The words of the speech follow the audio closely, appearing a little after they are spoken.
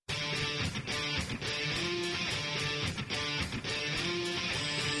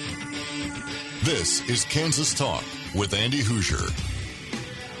This is Kansas Talk with Andy Hoosier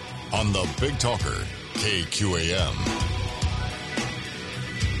on the Big Talker, KQAM.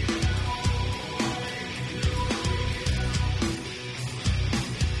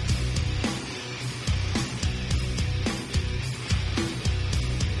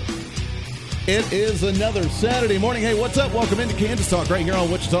 It is another Saturday morning. Hey, what's up? Welcome into Kansas Talk right here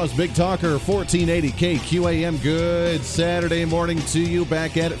on Wichita's Big Talker, 1480 KQAM. Good Saturday morning to you.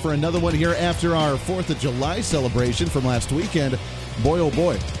 Back at it for another one here after our 4th of July celebration from last weekend. Boy, oh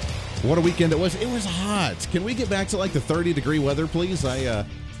boy, what a weekend it was. It was hot. Can we get back to like the 30-degree weather, please? I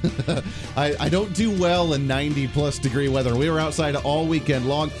don't do well in 90-plus degree weather. We were outside all weekend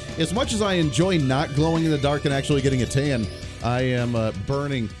long. As much as I enjoy not glowing in the dark and actually getting a tan, I am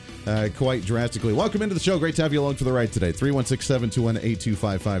burning quite drastically. Welcome into the show. Great to have you along for the ride today.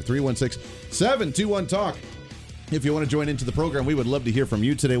 316-721-8255. 316-721-TALK. If you want to join into the program, we would love to hear from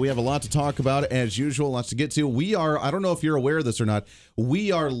you today. We have a lot to talk about, as usual, lots to get to. I don't know if you're aware of this or not,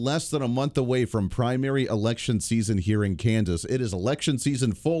 we are less than a month away from primary election season here in Kansas. It is election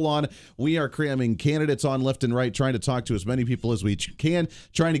season full on. We are cramming candidates on left and right, trying to talk to as many people as we can,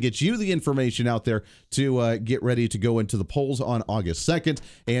 trying to get you the information out there to get ready to go into the polls on August 2nd.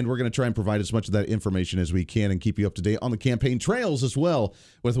 And we're going to try and provide as much of that information as we can and keep you up to date on the campaign trails as well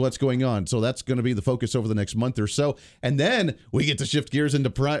with what's going on. So that's going to be the focus over the next month or so. And then we get to shift gears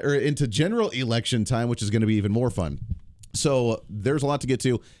into general election time, which is going to be even more fun. So there's a lot to get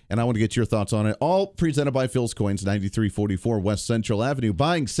to, and I want to get your thoughts on it. All presented by Phil's Coins, 9344 West Central Avenue.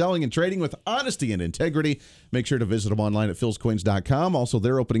 Buying, selling, and trading with honesty and integrity. Make sure to visit them online at philscoins.com. Also,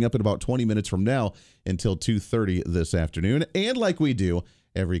 they're opening up in about 20 minutes from now until 2:30 this afternoon. And like we do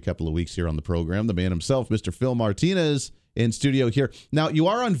every couple of weeks here on the program, the man himself, Mr. Phil Martinez, in studio here. Now, you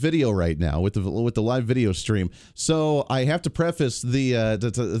are on video right now with the live video stream, so I have to preface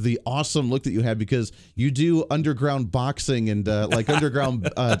the awesome look that you have because you do underground boxing and like underground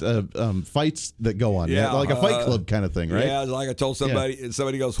fights that go on, like a fight club kind of thing, right? Yeah, like I told somebody, and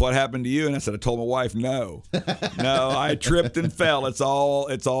somebody goes, "What happened to you?" And I said, "I told my wife, no, I tripped and fell. It's all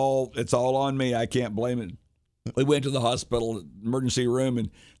on me. I can't blame it." We went to the hospital emergency room,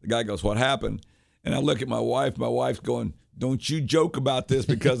 and the guy goes, "What happened?" And I look at my wife. My wife's going, "Don't you joke about this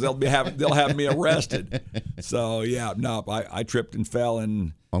because they'll have me arrested." So yeah, no, I tripped and fell,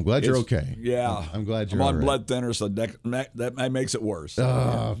 and I'm glad you're okay. Yeah, I'm glad you're on right. blood thinner, so that makes it worse.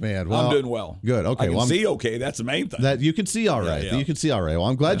 Oh man, well, I'm doing well. Good. Okay, I can see okay. That's the main thing. That you can see all right. Yeah. You can see all right. Well,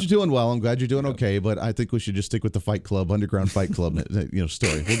 I'm glad you're doing well. I'm glad you're doing okay. But I think we should just stick with the Fight Club, underground Fight Club,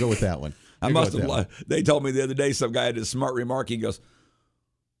 story. We'll go with that one. They told me the other day, some guy had a smart remark. He goes,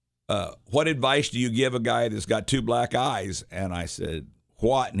 "What advice do you give a guy that's got two black eyes?" And I said,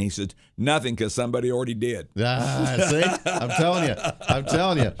 "What?" And he said, "Nothing, because somebody already did." See? I'm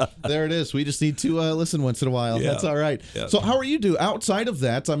telling you. There it is. We just need to listen once in a while. Yeah. That's all right. Yeah. So how are you doing? Outside of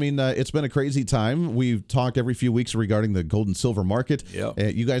that, I mean, it's been a crazy time. We talk every few weeks regarding the gold and silver market.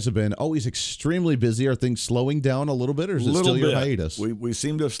 Yep. You guys have been always extremely busy. Are things slowing down a little bit, or is it still your hiatus? We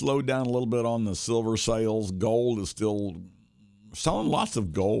seem to have slowed down a little bit on the silver sales. Gold is still selling lots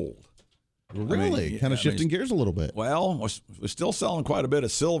of gold. Really? Kind of shifting gears a little bit. Well, we're still selling quite a bit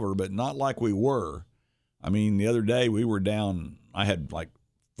of silver, but not like we were. I mean, the other day we were down, I had like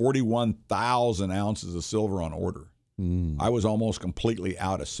 41,000 ounces of silver on order. I was almost completely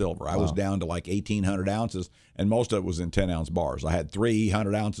out of silver. I was down to like 1,800 ounces, and most of it was in 10-ounce bars. I had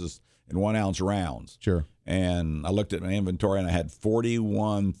 300 ounces in 1-ounce rounds. Sure. And I looked at my inventory, and I had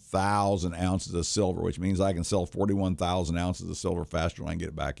 41,000 ounces of silver, which means I can sell 41,000 ounces of silver faster than I can get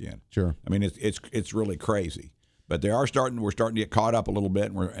it back in. Sure. I mean, it's really crazy. But we're starting to get caught up a little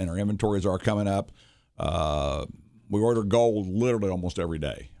bit, and our inventories are coming up. We order gold literally almost every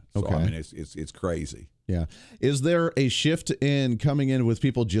day. So, Okay. I mean, it's crazy. Yeah. Is there a shift in coming in with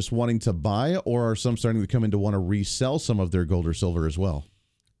people just wanting to buy, or are some starting to come in to want to resell some of their gold or silver as well?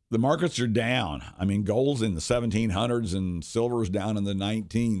 The markets are down. I mean, gold's in the 1700s and silver's down in the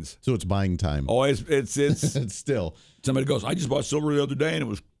 19s. So it's buying time. Oh, it's It's still. Somebody goes, "I just bought silver the other day and it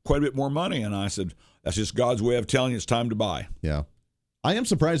was quite a bit more money." And I said, "That's just God's way of telling you it's time to buy." Yeah. I am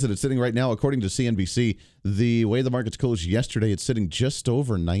surprised that it's sitting right now, according to CNBC, the way the markets closed yesterday, it's sitting just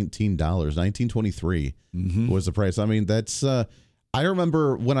over $19, $19.23 was the price. I mean, that's I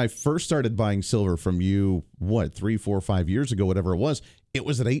remember when I first started buying silver from you, 3, 4, 5 years ago, whatever it was at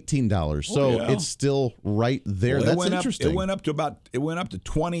 $18. So it's still right there. Well, that's interesting. It went up to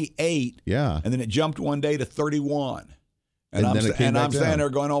 28. Yeah. And then it jumped one day to 31. And I'm standing there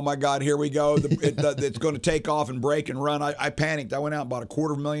going, "Oh my God, here we go! It's going to take off and break and run." I panicked. I went out and bought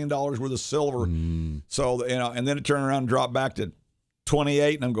 $250,000 worth of silver. So and then it turned around and dropped back to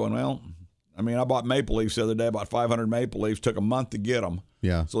 28, and I'm going, well, I mean, I bought maple leafs the other day, about 500 maple leafs. Took a month to get them.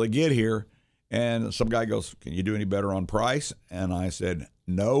 Yeah. So they get here, and some guy goes, "Can you do any better on price?" And I said,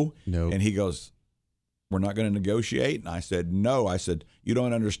 "No." And he goes, "We're not going to negotiate." And I said, "No." I said, "You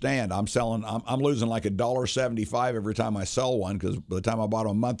don't understand. I'm losing like $1.75 every time I sell one, because by the time I bought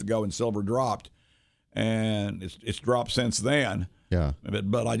them a month ago and silver dropped, and it's dropped since then." Yeah.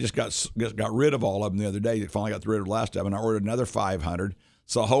 But I just got rid of all of them the other day. Finally got rid of the last of them, and I ordered another 500.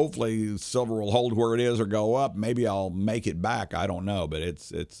 So hopefully silver will hold where it is or go up. Maybe I'll make it back. I don't know, but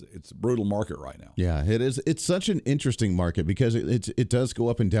it's a brutal market right now. Yeah, it is. It's such an interesting market because it does go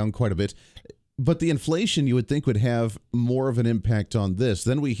up and down quite a bit. But the inflation, you would think, would have more of an impact on this.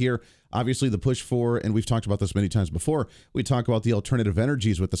 Then we hear, obviously, the push for, and we've talked about this many times before, we talk about the alternative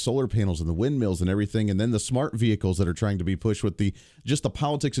energies with the solar panels and the windmills and everything, and then the smart vehicles that are trying to be pushed with just the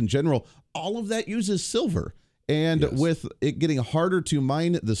politics in general. All of that uses silver. And yes. With it getting harder to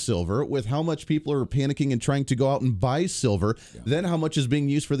mine the silver, with how much people are panicking and trying to go out and buy silver, then how much is being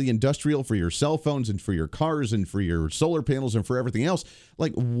used for the industrial, for your cell phones and for your cars and for your solar panels and for everything else.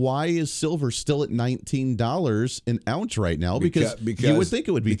 Like, why is silver still at $19 an ounce right now? Because you would think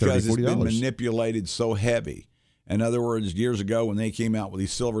it would be $30, $40. Because it's been manipulated so heavy. In other words, years ago when they came out with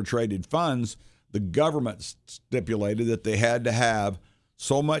these silver-traded funds, the government stipulated that they had to have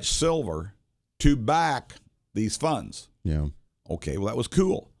so much silver to back these funds. Yeah. Okay, well, that was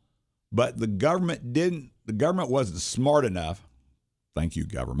cool. But the government wasn't smart enough. Thank you,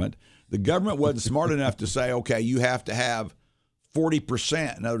 government. The government wasn't smart enough to say, okay, you have to have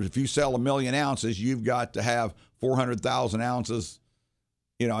 40%. In other words, if you sell 1 million ounces, you've got to have 400,000 ounces,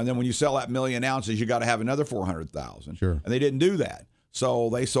 and then when you sell that 1 million ounces, you got to have another 400,000. Sure. And they didn't do that. So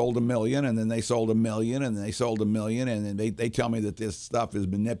they sold 1 million, and then they sold 1 million, and then they sold 1 million, and then they tell me that this stuff is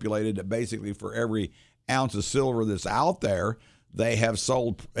manipulated, that basically for every ounce of silver that's out there, they have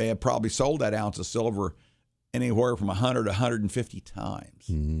probably sold that ounce of silver anywhere from 100 to 150 times.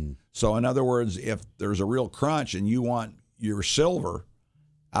 Mm-hmm. So in other words, if there's a real crunch and you want your silver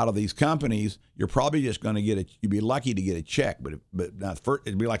out of these companies, you're probably just going to you'd be lucky to get a check, but not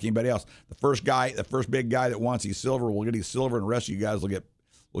it'd be like anybody else. The first big guy that wants his silver will get his silver, and the rest of you guys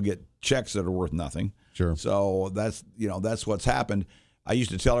will get checks that are worth nothing. Sure. So that's what's happened. I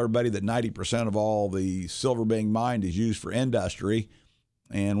used to tell everybody that 90% of all the silver being mined is used for industry.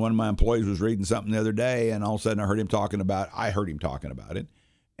 And one of my employees was reading something the other day, and all of a sudden I heard him talking about it.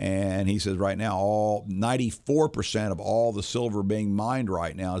 And he says right now 94% of all the silver being mined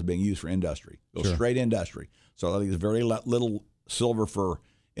right now is being used for industry. Sure. Straight industry. So I think there's very little silver for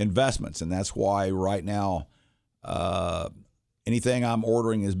investments. And that's why right now anything I'm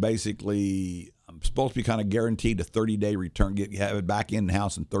ordering is basically, I'm supposed to be kind of guaranteed a 30-day return, have it back in the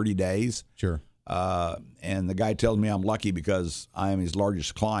house in 30 days. Sure. And the guy tells me I'm lucky because I am his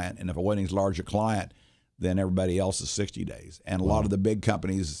largest client. And if I wasn't his largest client, then everybody else is 60 days. And a lot of the big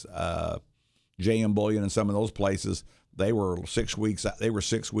companies, JM Bullion and some of those places, they were 6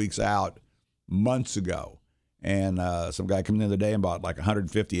 weeks out months ago. And some guy came in the other day and bought like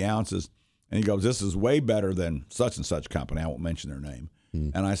 150 ounces. And he goes, "This is way better than such and such company." I won't mention their name.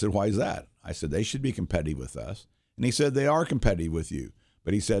 And I said, "Why is that?" I said, "They should be competitive with us." And he said, "They are competitive with you."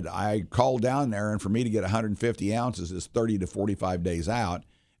 But he said, "I called down there, and for me to get 150 ounces is 30 to 45 days out.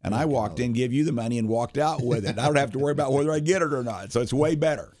 And I walked in, gave you the money, and walked out with it. I don't have to worry about whether I get it or not. So it's way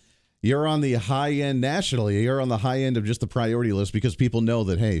better." You're on the high end nationally. You're on the high end of just the priority list because people know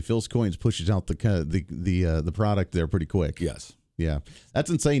that, hey, Phil's Coins pushes out the product there pretty quick. Yes. Yeah. That's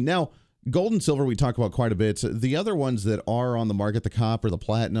insane. Now, gold and silver we talk about quite a bit. The other ones that are on the market, the copper, the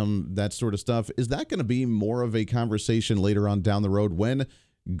platinum, that sort of stuff, is that going to be more of a conversation later on down the road when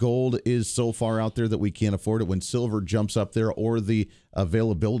gold is so far out there that we can't afford it, when silver jumps up there or the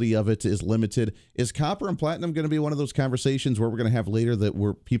availability of it is limited? Is copper and platinum going to be one of those conversations where we're going to have later that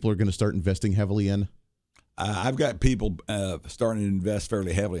where people are going to start investing heavily in? I've got people starting to invest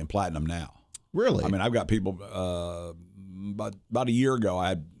fairly heavily in platinum now. Really? I mean, I've got people about a year ago, I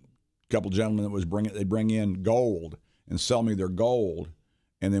had a couple gentlemen that they'd bring in gold and sell me their gold,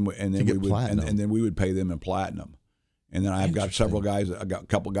 and then we would pay them in platinum. And then I've got a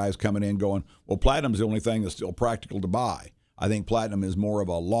couple guys coming in going, "Well, platinum's the only thing that's still practical to buy." I think platinum is more of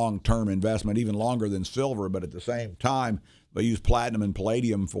a long-term investment, even longer than silver, but at the same time, they use platinum and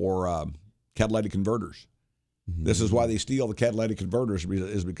palladium for catalytic converters. Mm-hmm. This is why they steal the catalytic converters,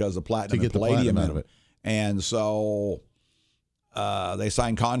 is because of platinum and palladium out of it. And so they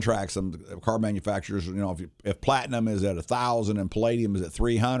sign contracts, some car manufacturers, if platinum is at 1,000 and palladium is at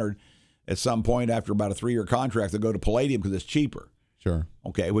 300, at some point after about a 3-year contract, they'll go to palladium because it's cheaper. Sure.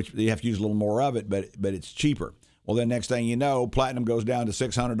 Okay, which you have to use a little more of it, but it's cheaper. Well, then next thing you know, platinum goes down to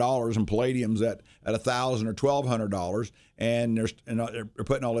 $600 and palladium's at $1,000 or $1,200, and they're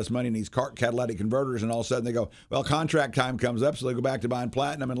putting all this money in these catalytic converters, and all of a sudden they go, well, contract time comes up, so they go back to buying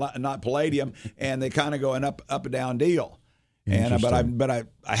platinum and not palladium, and they kind of go an up and down deal. And but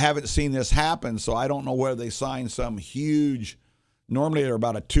I haven't seen this happen, so I don't know whether they signed some huge. Normally they're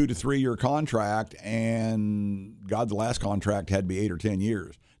about a 2 to 3 year contract, and the last contract had to be 8 or 10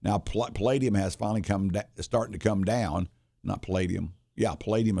 years. Now palladium has finally starting to come down. Not palladium,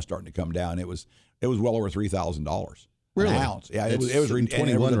 palladium is starting to come down. It was well over $3,000 really? An ounce. Yeah, it was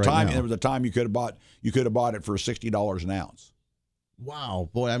 21 right now. There was a time you could have bought it for $60 an ounce. Wow,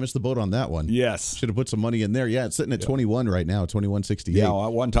 boy, I missed the boat on that one. Yes. Should have put some money in there. Yeah, it's sitting at 21 right now, 21.68. Yeah,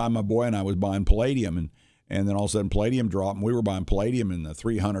 one time my boy and I was buying palladium, and then all of a sudden palladium dropped, and we were buying palladium in the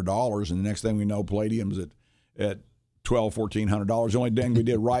 $300, and the next thing we know, palladium's at $1,200. The only thing we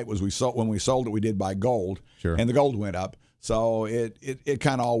did right was when we sold it, we did buy gold, sure, and the gold went up. So it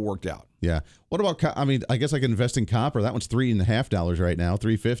kind of all worked out. Yeah. What about? I mean, I guess I could invest in copper. That one's $3.50 right now,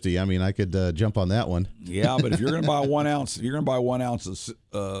 $3.50. I mean, I could jump on that one. Yeah, but if you're going to buy 1 ounce,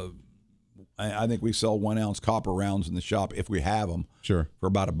 I think we sell 1 ounce copper rounds in the shop if we have them. Sure. For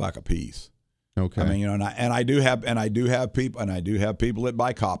about $1 a piece. Okay. I mean, and I do have people that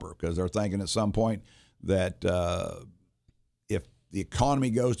buy copper because they're thinking at some point that if the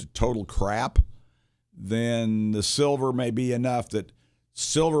economy goes to total crap, then the silver may be enough that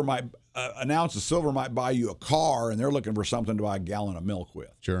an ounce of silver might buy you a car, and they're looking for something to buy a gallon of milk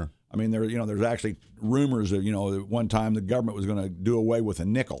with. Sure. I mean, there's actually rumors of, at one time the government was going to do away with a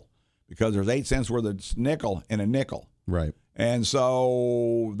nickel because there's 8 cents worth of nickel in a nickel. Right. And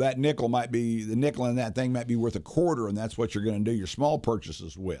so the nickel in that thing might be worth a quarter, and that's what you're going to do your small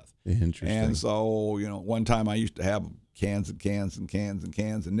purchases with. Interesting. And so, one time I used to have cans and cans and cans and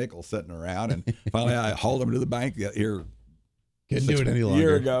cans of nickel sitting around, and finally I hauled them to the bank here. Couldn't do it any longer. A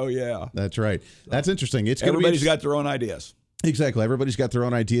year ago, yeah. That's right. That's interesting. Everybody's got their own ideas. Exactly. Everybody's got their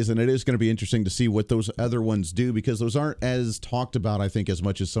own ideas, and it is going to be interesting to see what those other ones do because those aren't as talked about, I think, as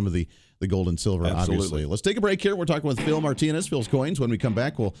much as some of the gold and silver, Absolutely. Obviously. Let's take a break here. We're talking with Phil Martinez, Phil's Coins. When we come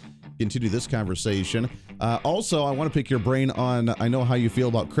back, we'll continue this conversation. Also, I want to pick your brain on, I know how you feel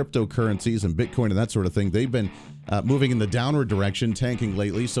about cryptocurrencies and Bitcoin and that sort of thing. They've been moving in the downward direction, tanking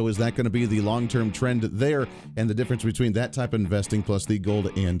lately. So is that going to be the long-term trend there and the difference between that type of investing plus the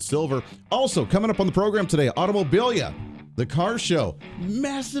gold and silver? Also, coming up on the program today, Automobilia. The car show,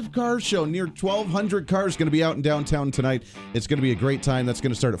 massive car show, near 1,200 cars going to be out in downtown tonight. It's going to be a great time. That's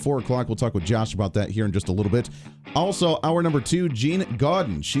going to start at 4 o'clock. We'll talk with Josh about that here in just a little bit. Also, hour number 2, Jeanne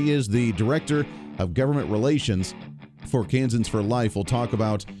Gawdun. She is the Director of Government Relations for Kansans for Life. We'll talk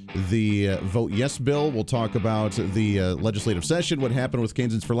about the Vote Yes bill. We'll talk about the legislative session, what happened with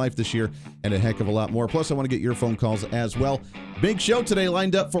Kansans for Life this year, and a heck of a lot more. Plus, I want to get your phone calls as well. Big show today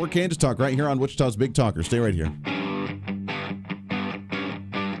lined up for Kansas Talk right here on Wichita's Big Talker. Stay right here.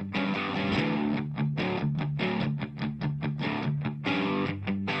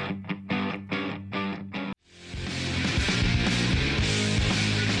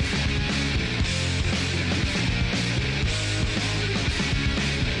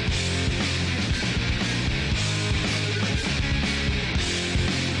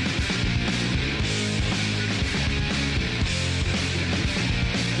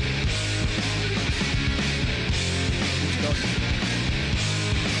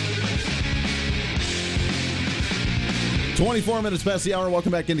 24 minutes past the hour.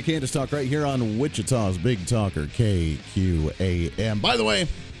 Welcome back into Kansas Talk right here on Wichita's Big Talker, KQAM. By the way,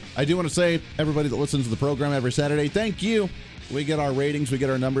 I do want to say, everybody that listens to the program every Saturday, thank you. We get our ratings, we get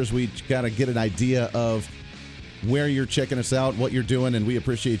our numbers, we got to get an idea of where you're checking us out, what you're doing, and we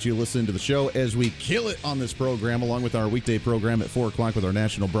appreciate you listening to the show as we kill it on this program, along with our weekday program at 4 o'clock with our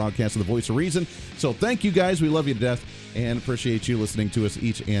national broadcast of the Voice of Reason. So thank you guys. We love you to death and appreciate you listening to us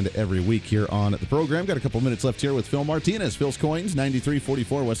each and every week here on the program. Got a couple minutes left here with Phil Martinez. Phil's Coins,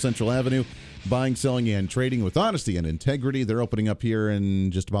 9344 West Central Avenue. Buying, selling, and trading with honesty and integrity. They're opening up here in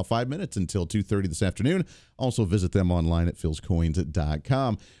just about 5 minutes until 2:30 this afternoon. Also visit them online at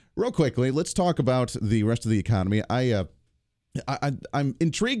philscoins.com. Real quickly, let's talk about the rest of the economy. I'm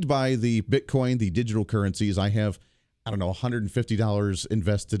intrigued by the Bitcoin, the digital currencies. I have, $150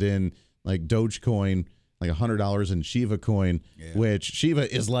 invested in like Dogecoin, like $100 in Shiba coin, which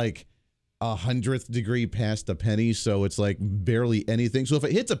Shiba is like 100th degree past a penny, so it's like barely anything. So if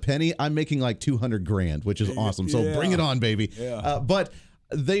it hits a penny, I'm making like $200,000, which is awesome. So bring it on, baby. But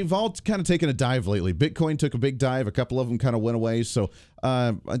they've all kind of taken a dive lately. Bitcoin took a big dive. A couple of them kind of went away. So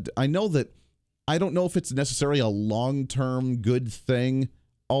I know that I don't know if it's necessarily a long-term good thing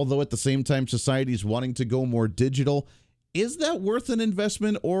although at the same time society's wanting to go more digital. Is that worth an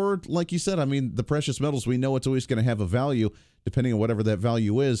investment? Or, like you said, I mean, the precious metals, we know it's always going to have a value, depending on whatever that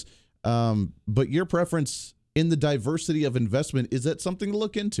value is. But your preference in the diversity of investment, is that something to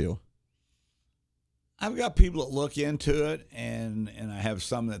look into? I've got people that look into it, and I have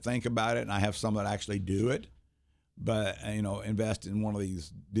some that think about it, and I have some that actually do it. But, invest in one of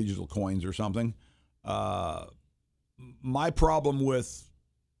these digital coins or something. My problem with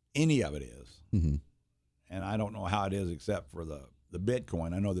any of it is, and I don't know how it is except for the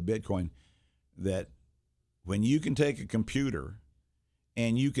Bitcoin. I know the Bitcoin, that when you can take a computer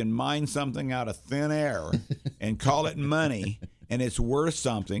and you can mine something out of thin air and call it money and it's worth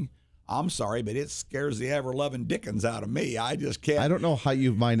something, I'm sorry, but it scares the ever-loving dickens out of me. I just can't. I don't know how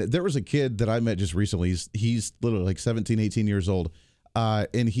you mine it. There was a kid that I met just recently. He's literally like 17, 18 years old.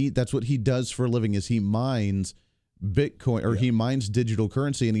 And that's what he does for a living, is he mines Bitcoin, or he mines digital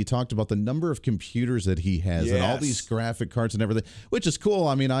currency, and he talked about the number of computers that he has and all these graphic cards and everything, which is cool.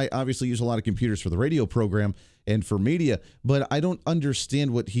 I mean, I obviously use a lot of computers for the radio program and for media, but I don't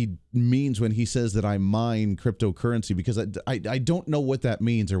understand what he means when he says that I mine cryptocurrency, because I don't know what that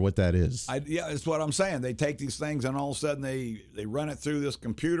means or what that is. It's what I'm saying. They take these things and all of a sudden they run it through this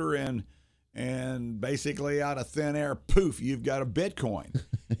computer, and basically out of thin air, poof, you've got a Bitcoin.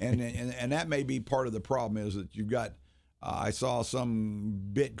 and that may be part of the problem, is that you've got, I saw some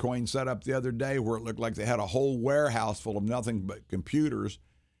Bitcoin set up the other day where it looked like they had a whole warehouse full of nothing but computers.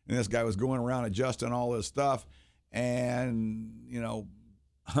 And this guy was going around adjusting all this stuff, and,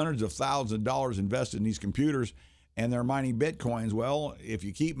 hundreds of thousands of dollars invested in these computers, and they're mining Bitcoins. Well, if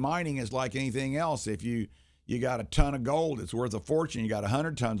you keep mining, it's like anything else. If you got a ton of gold, it's worth a fortune. You got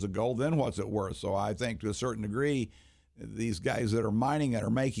 100 tons of gold, then what's it worth? So I think to a certain degree, these guys that are mining it are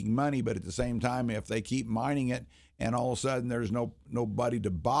making money, but at the same time, if they keep mining it and all of a sudden there's nobody to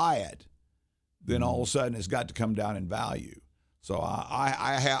buy it, then all of a sudden it's got to come down in value. So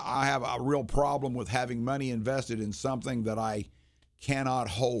I have a real problem with having money invested in something that I cannot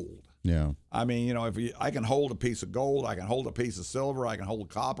hold. Yeah. I mean, I can hold a piece of gold, I can hold a piece of silver, I can hold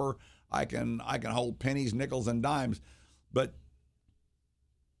copper, I can hold pennies, nickels, and dimes, but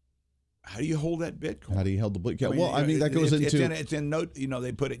how do you hold that Bitcoin? How do you hold the Bitcoin? That goes into it's in note.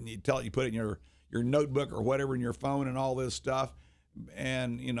 They put it in. You put it in your notebook or whatever, in your phone, and all this stuff,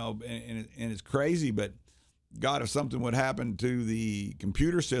 and and it's crazy. But God, if something would happen to the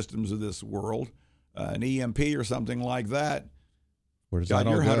computer systems of this world, an EMP or something like that, where does that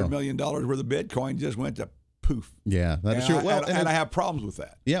all your go? $100 million worth of Bitcoin just went to poof. Yeah, that is true. And I have problems with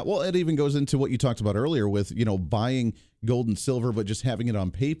that. Yeah, well, it even goes into what you talked about earlier with, buying gold and silver, but just having it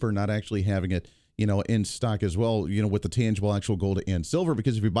on paper, not actually having it, in stock as well, with the tangible actual gold and silver.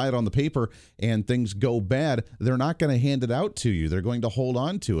 Because if you buy it on the paper and things go bad, they're not going to hand it out to you. They're going to hold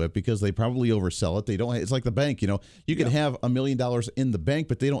on to it because they probably oversell it. They don't. It's like the bank. You can have $1 million in the bank,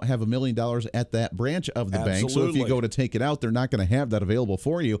 but they don't have $1 million at that branch of the bank. So if you go to take it out, they're not going to have that available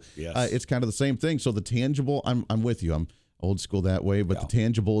for you. Yes. It's kind of the same thing. So the tangible, I'm with you. I'm old school that way, but the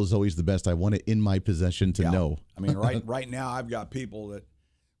tangible is always the best. I want it in my possession to know. I mean, right now I've got people that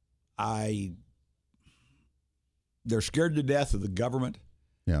they're scared to death of the government.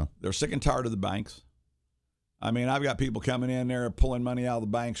 Yeah. They're sick and tired of the banks. I mean, I've got people coming in there pulling money out of the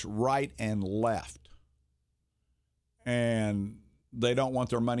banks right and left. And they don't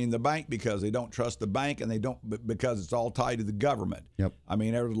want their money in the bank because they don't trust the bank, and they don't because it's all tied to the government. Yep. I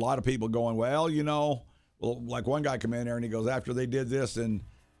mean, there's a lot of people going, well, like one guy come in there and he goes, after they did this in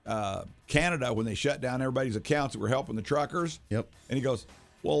Canada when they shut down everybody's accounts that were helping the truckers. Yep. And he goes,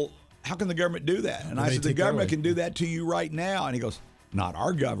 well, how can the government do that? And I said, the government can do that to you right now. And he goes, not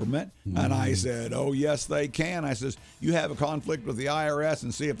our government. And I said, oh, yes, they can. I says, you have a conflict with the IRS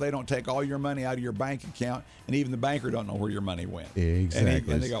and see if they don't take all your money out of your bank account, and even the banker don't know where your money went.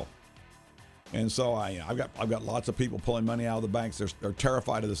 Exactly. And they go. And so I've got lots of people pulling money out of the banks. They're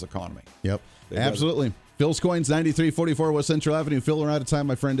terrified of this economy. Yep, absolutely. Phil's Coins, 9344 West Central Avenue. Phil, we're out of time,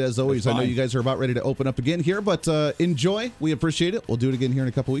 my friend, as always. I know you guys are about ready to open up again here, but enjoy. We appreciate it. We'll do it again here in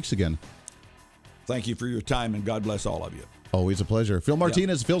a couple weeks again. Thank you for your time, and God bless all of you. Always a pleasure. Phil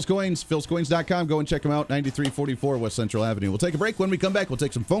Martinez, Phil's Coins, philscoins.com. Go and check him out, 9344 West Central Avenue. We'll take a break. When we come back, we'll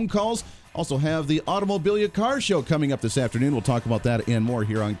take some phone calls. Also have the Automobilia Car Show coming up this afternoon. We'll talk about that and more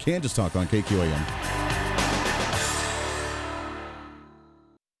here on Kansas Talk on KQAM.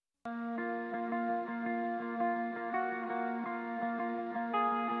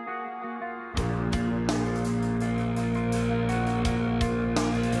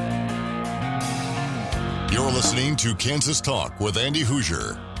 You're listening to Kansas Talk with Andy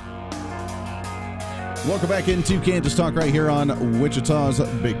Hoosier. Welcome back into Kansas Talk right here on Wichita's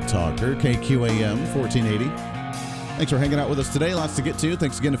Big Talker, KQAM 1480. Thanks for hanging out with us today. Lots to get to.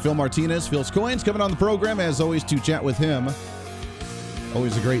 Thanks again to Phil Martinez. Phil's Coins coming on the program, as always, to chat with him.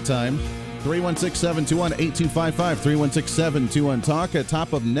 Always a great time. 316-721-8255, 316-721-TALK. At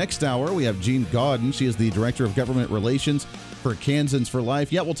top of next hour, we have Jeanne Gawdun. She is the Director of Government Relations for Kansans for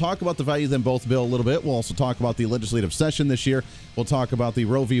Life. Yeah, we'll talk about the value of them both bill a little bit. We'll also talk about the legislative session this year. We'll talk about the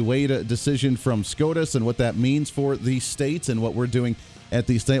Roe v. Wade decision from SCOTUS and what that means for the states and what we're doing at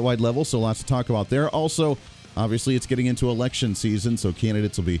the statewide level. So lots to talk about there. Also, obviously, it's getting into election season, so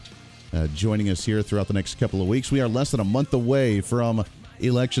candidates will be joining us here throughout the next couple of weeks. We are less than a month away from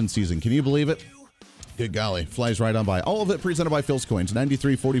election season. Can you believe it? Good golly, flies right on by. All of it presented by Phil's Coins,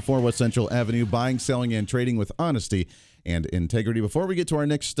 9344 West Central Avenue, buying, selling, and trading with honesty and integrity. Before we get to our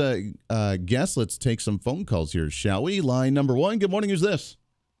next guest, let's take some phone calls here, shall we? Line number one. Good morning. Who's this?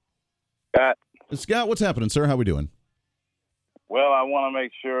 Scott. Scott, what's happening, sir? How we doing? Well, I want to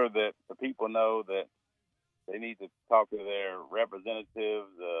make sure that the people know that they need to talk to their representatives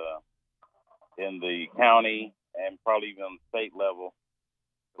in the county and probably even on the state level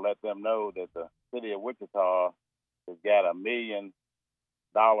to let them know that the city of Wichita has got $1 million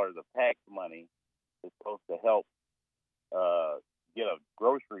of tax money that's supposed to help get a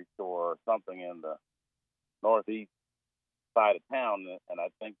grocery store or something in the northeast side of town, and I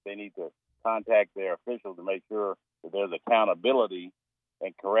think they need to contact their officials to make sure that there's accountability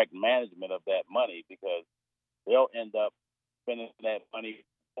and correct management of that money, because they'll end up spending that money,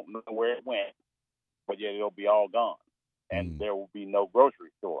 don't know where it went, but yet it'll be all gone, and there will be no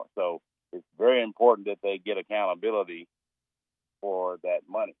grocery store. So it's very important that they get accountability for that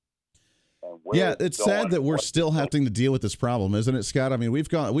money. Yeah, it's sad that we're still having to deal with this problem, isn't it, Scott? I mean, we've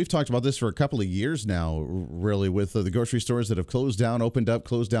talked about this for a couple of years now, really, with the grocery stores that have closed down, opened up,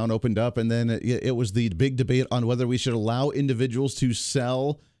 closed down, opened up, and then it was the big debate on whether we should allow individuals to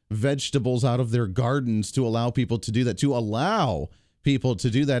sell vegetables out of their gardens, to allow people to do that,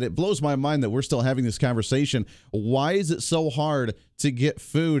 It blows my mind that we're still having this conversation. Why is it so hard to get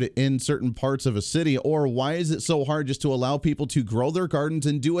food in certain parts of a city? Or why is it so hard just to allow people to grow their gardens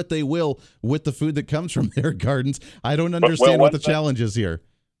and do what they will with the food that comes from their gardens? I don't understand what the challenge is here.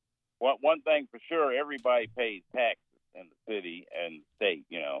 One thing for sure, everybody pays taxes in the city and state,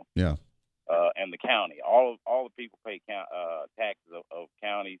 Yeah. And the county. All the people pay taxes of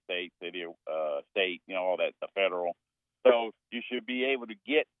county, state, city, state, all that, the federal. So you should be able to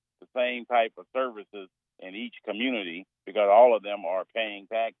get the same type of services in each community, because all of them are paying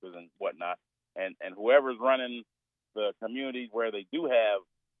taxes and whatnot. And whoever's running the communities where they do have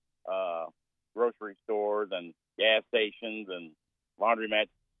grocery stores and gas stations and laundromats,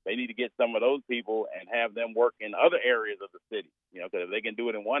 they need to get some of those people and have them work in other areas of the city. Because if they can do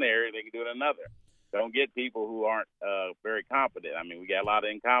it in one area, they can do it in another. Don't get people who aren't very competent. I mean, we got a lot of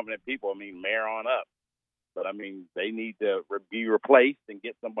incompetent people. Mayor on up. But, they need to be replaced and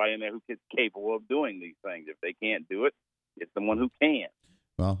get somebody in there who's capable of doing these things. If they can't do it, get someone who can.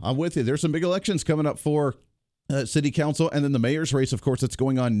 Well, I'm with you. There's some big elections coming up for city council, and then the mayor's race, of course, that's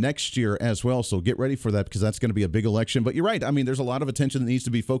going on next year as well. So get ready for that, because that's going to be a big election. But you're right. There's a lot of attention that needs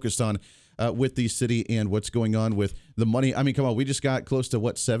to be focused on with the city and what's going on with the money. Come on, we just got close to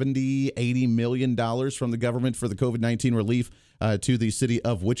 $70-80 million from the government for the COVID-19 relief to the city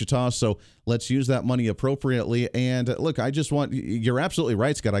of Wichita. So let's use that money appropriately. And look, you're absolutely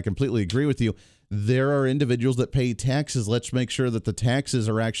right, Scott. I completely agree with you. There are individuals that pay taxes. Let's make sure that the taxes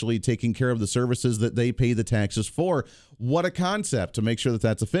are actually taking care of the services that they pay the taxes for. What a concept to make sure that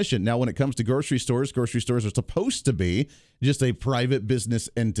that's efficient. Now, when it comes to grocery stores are supposed to be just a private business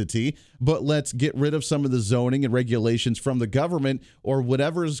entity, but let's get rid of some of the zoning and regulations from the government or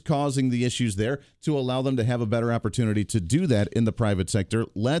whatever is causing the issues there to allow them to have a better opportunity to do that in the private sector.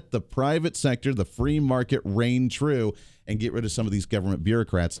 Let the private sector, the free market, reign true, and get rid of some of these government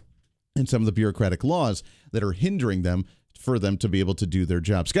bureaucrats and some of the bureaucratic laws that are hindering them for them to be able to do their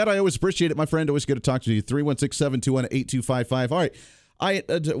job. Scott, I always appreciate it, my friend. Always good to talk to you. 316-721-8255. All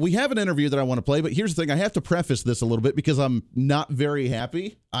right. We have an interview that I want to play, but here's the thing. I have to preface this a little bit because I'm not very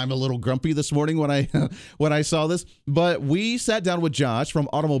happy. I'm a little grumpy this morning when I saw this. But we sat down with Josh from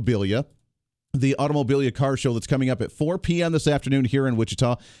Automobilia, the Automobilia car show that's coming up at 4 p.m. this afternoon here in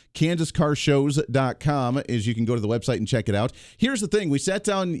Wichita. KansasCarShows.com is you can go to the website and check it out. Here's the thing. We sat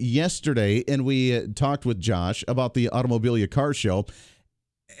down yesterday and we talked with Josh about the Automobilia car show.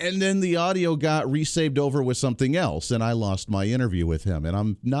 And then the audio got resaved over with something else, and I lost my interview with him, and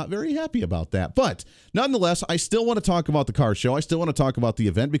I'm not very happy about that. But nonetheless, I still want to talk about the car show. I still want to talk about the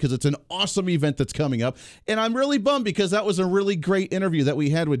event because it's an awesome event that's coming up, and I'm really bummed because that was a really great interview that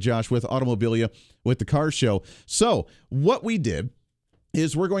we had with Josh with Automobilia with the car show. So what we did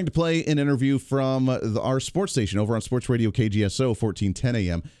is we're going to play an interview from our sports station over on Sports Radio KGSO 1410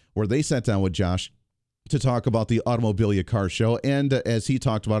 AM, where they sat down with Josh to talk about the Automobilia car show, and as he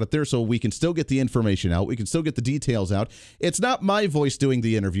talked about it there, so we can still get the information out, we can still get the details out. It's not my voice doing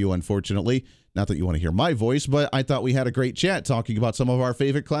the interview, unfortunately. Not that you want to hear my voice, but I thought we had a great chat talking about some of our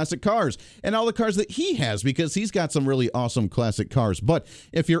favorite classic cars and all the cars that he has, because he's got some really awesome classic cars. But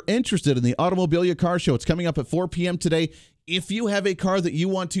if you're interested in the Automobilia car show, it's coming up at 4 p.m. today. If you have a car that you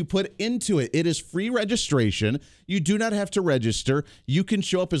want to put into it, it is free registration. You do not have to register. You can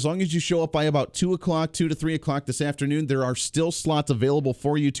show up as long as you show up by about 2 to 3 o'clock this afternoon. There are still slots available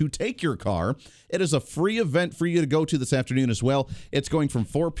for you to take your car. It is a free event for you to go to this afternoon as well. It's going from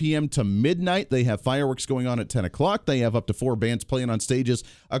 4 p.m. to midnight. They have fireworks going on at 10 o'clock. They have up to 4 bands playing on stages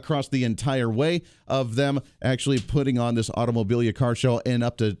across the entire way of them actually putting on this Automobilia car show, and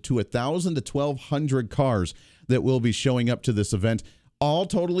up to 1,000 to 1,200 cars that will be showing up to this event, all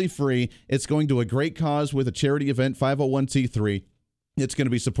totally free. It's going to a great cause with a charity event, 501c3. It's going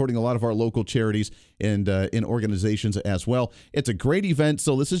to be supporting a lot of our local charities and in organizations as well. It's a great event.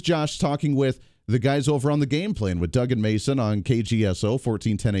 So this is Josh talking with the guys over on the game plan with Doug and Mason on KGSO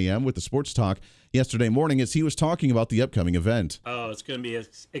 1410 AM with the Sports Talk yesterday morning, as he was talking about the upcoming event. Oh, it's going to be an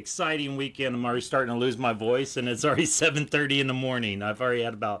exciting weekend. I'm already starting to lose my voice, and it's already 7:30 in the morning. I've already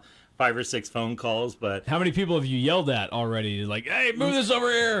had about 5 or 6 phone calls, but how many people have you yelled at already? Like, hey, move this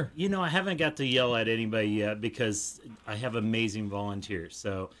over here. You know, I haven't got to yell at anybody yet because I have amazing volunteers.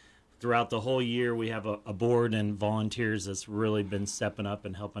 So throughout the whole year, we have a board and volunteers that's really been stepping up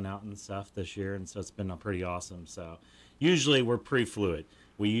and helping out and stuff this year, and so it's been pretty awesome. So usually we're pretty fluid.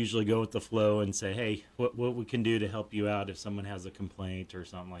 We usually go with the flow and say, hey, what we can do to help you out if someone has a complaint or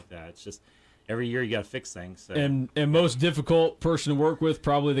something like that. It's just every year you got to fix things. So. And most difficult person to work with,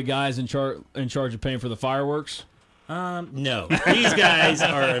 probably the guys in charge of paying for the fireworks. No, these guys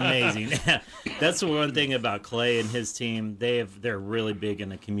are amazing. That's the one thing about Clay and his team. They're really big in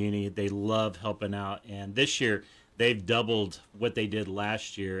the community. They love helping out, and this year they've doubled what they did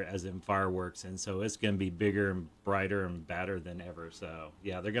last year as in fireworks, and so it's going to be bigger and brighter and badder than ever. So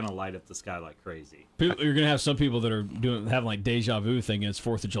yeah, they're going to light up the sky like crazy. You're going to have some people that are having like deja vu thinking it's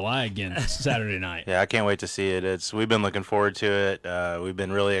 4th of July again Saturday night. Yeah, I can't wait to see it. We've been looking forward to it. We've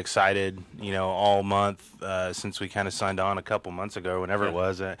been really excited, all month since we kind of signed on a couple months ago, whenever it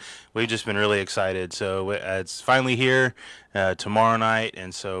was. We've just been really excited. So it's finally here tomorrow night,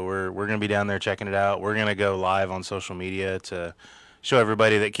 and so we're going to be down there checking it out. We're going to go live on social media to show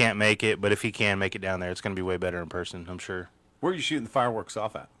everybody that can't make it, but if you can make it down there, it's going to be way better in person, I'm sure. Where are you shooting the fireworks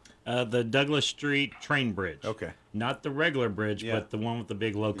off at? The Douglas Street train bridge. Okay. Not the regular bridge, but the one with the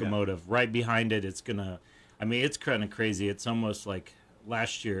big locomotive. Yeah. Right behind it, it's kind of crazy. It's almost like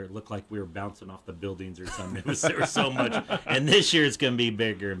last year it looked like we were bouncing off the buildings or something. There was so much. And this year it's going to be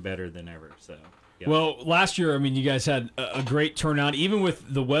bigger and better than ever. So. Yep. Well, last year, you guys had a great turnout, even with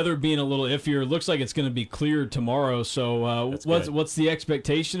the weather being a little iffier. It looks like it's going to be clear tomorrow. So what's the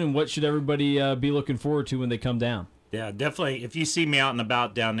expectation, and what should everybody be looking forward to when they come down? Yeah, definitely. If you see me out and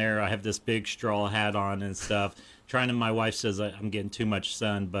about down there, I have this big straw hat on and stuff. My wife says I'm getting too much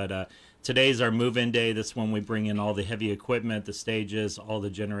sun, but today's our move-in day. This one we bring in all the heavy equipment, the stages, all the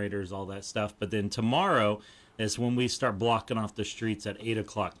generators, all that stuff. But then tomorrow is when we start blocking off the streets at 8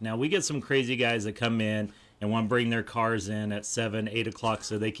 o'clock. Now, we get some crazy guys that come in and want to bring their cars in at 7, 8 o'clock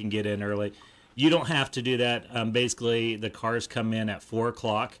so they can get in early. You don't have to do that. Basically, the cars come in at 4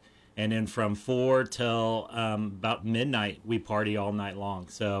 o'clock, and then from 4 till about midnight, we party all night long.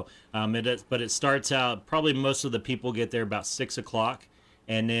 So, but it starts out, probably most of the people get there about 6 o'clock,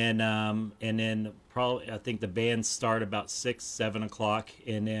 and then probably I think the bands start about 6, 7 o'clock,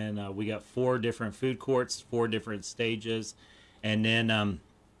 and then we got 4 different food courts, 4 different stages, and then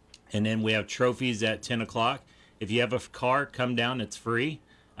we have trophies at 10 o'clock. If you have a car, come down; it's free.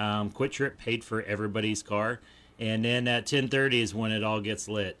 Quit Trip paid for everybody's car, and then at 10:30 is when it all gets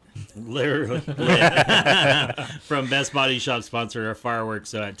lit, literally lit. From Best Body Shop sponsored our fireworks,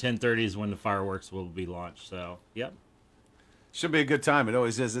 so at 10:30 is when the fireworks will be launched. So, yep. Should be a good time. It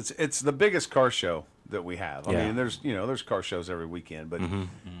always is. It's the biggest car show that we have. I mean, there's car shows every weekend, but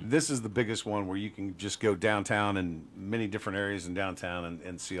this is the biggest one where you can just go downtown and many different areas in downtown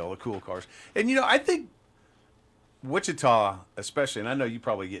and see all the cool cars. And I think Wichita, especially, and I know you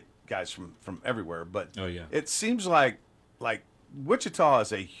probably get guys from everywhere, but it seems like Wichita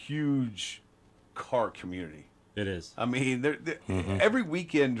is a huge car community. It is. I mean, every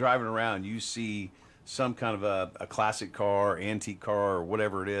weekend driving around, you see some kind of a classic car, antique car, or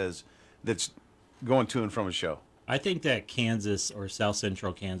whatever it is that's going to and from a show. I think that Kansas or South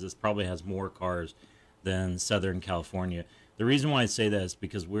Central Kansas probably has more cars than Southern California. The reason why I say that is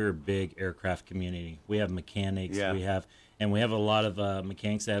because we're a big aircraft community. We have mechanics. Yeah. We have a lot of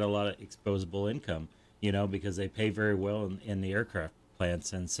mechanics that had a lot of exposable income, because they pay very well in the aircraft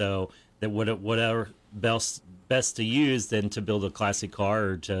plants. And so that whatever best to use than to build a classic car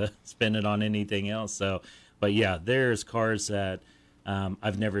or to spend it on anything else. So, but yeah, there's cars that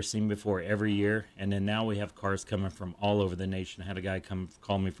I've never seen before every year. And then now we have cars coming from all over the nation. I had a guy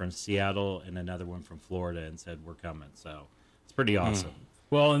call me from Seattle and another one from Florida and said, we're coming. So it's pretty awesome.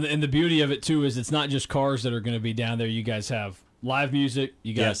 Well, and the beauty of it, too, is it's not just cars that are going to be down there. You guys have live music.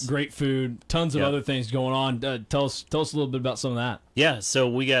 You got great food, tons of other things going on. Tell us a little bit about some of that. Yeah, so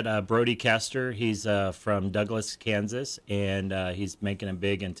we got Brody Castor. He's from Douglas, Kansas, and he's making it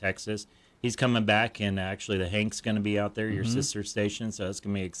big in Texas. He's coming back, and actually the Hank's going to be out there, your sister station, so it's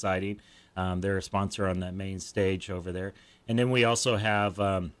going to be exciting. They're a sponsor on that main stage over there. And then we also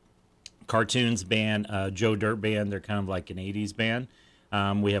have Cartoons band, Joe Dirt Band. They're kind of like an 80s band.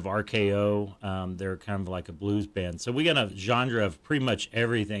 We have RKO. They're kind of like a blues band. So we got a genre of pretty much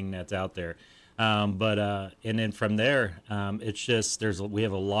everything that's out there. And then from there, it's just we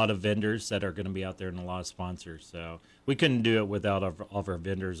have a lot of vendors that are going to be out there and a lot of sponsors. So we couldn't do it without all of our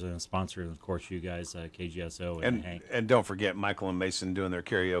vendors and sponsors, and of course you guys, KGSO and Hank. And don't forget Michael and Mason doing their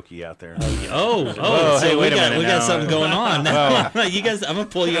karaoke out there. So hey, we wait a minute got now. something going on. You guys, I'm gonna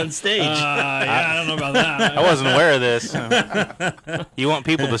pull you on stage. I don't know about that. I wasn't aware of this. You want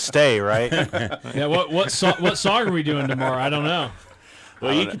people to stay, right? Yeah. What song are we doing tomorrow? I don't know.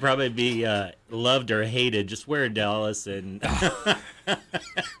 Well, you could probably be loved or hated. Just wear a Dallas and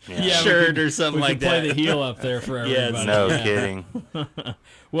shirt or something like that. We can play the heel up there for everybody. Yes. No kidding.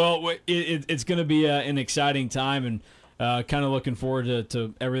 Well, it's going to be an exciting time, and kind of looking forward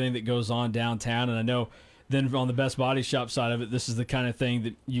to everything that goes on downtown. And I know then on the Best Body Shop side of it, this is the kind of thing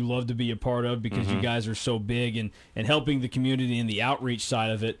that you love to be a part of because you guys are so big and helping the community and the outreach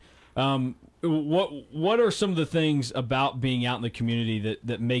side of it. What are some of the things about being out in the community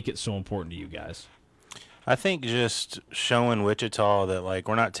that make it so important to you guys? I think just showing Wichita that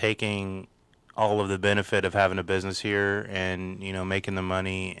we're not taking all of the benefit of having a business here and making the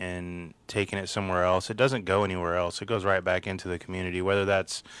money and taking it somewhere else. It doesn't go anywhere else. It goes right back into the community, whether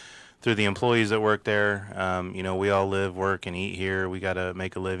that's through the employees that work there. We all live, work, and eat here. We got to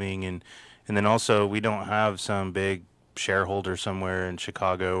make a living, and then also we don't have some big shareholder somewhere in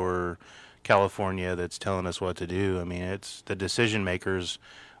Chicago or California that's telling us what to do. I mean, it's the decision makers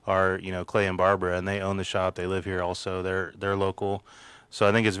are Clay and Barbara, and they own the shop. They live here also. They're local. So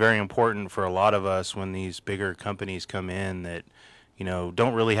I think it's very important for a lot of us when these bigger companies come in that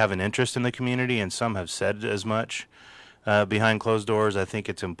don't really have an interest in the community, and some have said as much behind closed doors. I think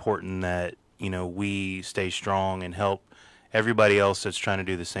it's important that we stay strong and help everybody else that's trying to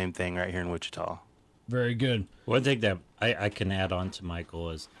do the same thing right here in Wichita. Very good. One thing that I can add on to Michael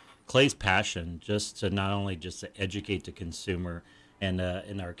is Clay's passion just to not only just to educate the consumer and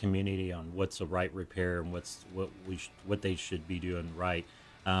in our community on what's the right repair and what they should be doing right,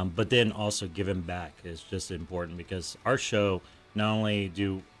 but then also giving back is just important because our show not only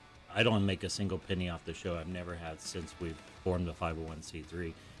I don't make a single penny off the show. I've never had since we've formed the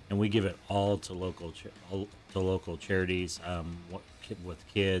 501c3, and we give it all to local charities with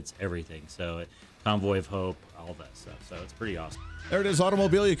kids, everything. So Convoy of Hope, all that stuff. So it's pretty awesome. There it is,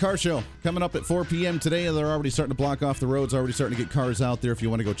 Automobilia Car Show coming up at 4 p.m. today. They're already starting to block off the roads, already starting to get cars out there if you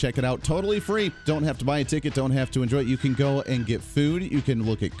want to go check it out. Totally free. Don't have to buy a ticket, don't have to enjoy it. You can go and get food. You can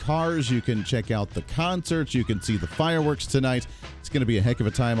look at cars. You can check out the concerts. You can see the fireworks tonight. It's going to be a heck of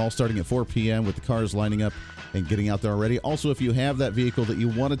a time, all starting at 4 p.m. with the cars lining up and getting out there already. Also, if you have that vehicle that you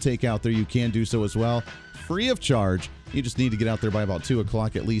want to take out there, you can do so as well, free of charge. You just need to get out there by about 2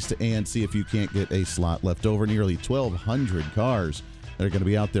 o'clock at least and see if you can't get a slot left over. Nearly 1,200 cars that are going to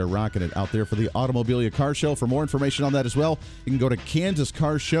be out there rocking it out there for the Automobilia Car Show. For more information on that as well, you can go to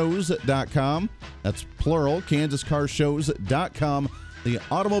kansascarshows.com. That's plural, kansascarshows.com. The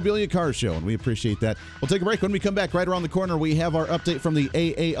Automobilia Car Show, and we appreciate that. We'll take a break. When we come back, right around the corner, we have our update from the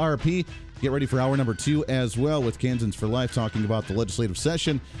AARP. Get ready for hour number 2 as well with Kansans for Life, talking about the legislative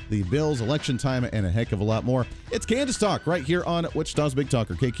session, the bills, election time, and a heck of a lot more. It's Kansas Talk right here on Wichita's Big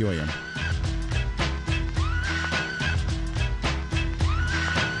Talker, KQAM.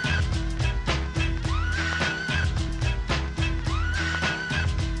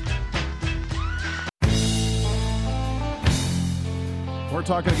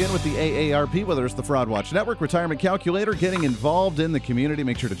 talking again with the AARP, whether it's the Fraud Watch Network, Retirement Calculator, getting involved in the community.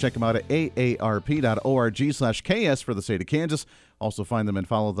 Make sure to check them out at aarp.org/KS for the state of Kansas. Also find them and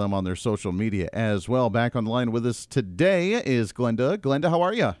follow them on their social media as well. Back on the line with us today is Glenda. Glenda, how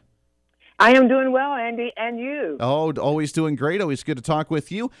are you? I am doing well, Andy, and you? Oh, always doing great. Always good to talk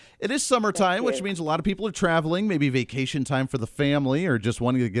with you. It is summertime, which means a lot of people are traveling, maybe vacation time for the family or just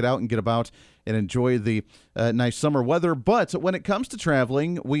wanting to get out and get about and enjoy the nice summer weather. But when it comes to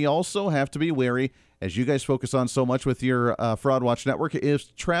traveling, we also have to be wary, as you guys focus on so much with your Fraud Watch Network, is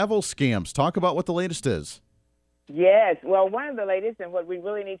travel scams. Talk about what the latest is. Yes. Well, one of the latest and what we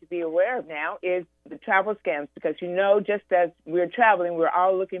really need to be aware of now is the travel scams, because, just as we're traveling, we're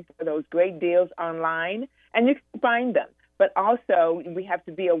all looking for those great deals online, and you can find them. But also, we have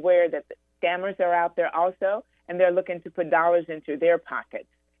to be aware that the scammers are out there also, and they're looking to put dollars into their pockets.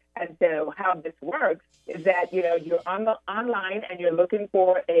 And so how this works is that, you're online and you're looking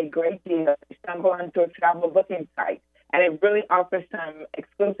for a great deal. You stumble onto a travel booking site, and it really offers some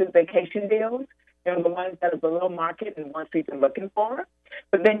exclusive vacation deals. The ones that are below market and ones people are looking for.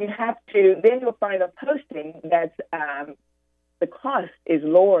 But then you'll find a posting that's the cost is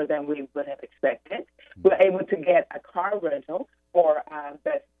lower than we would have expected. We're able to get a car rental, or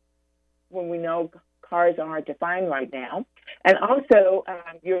when we know cars are hard to find right now. And also,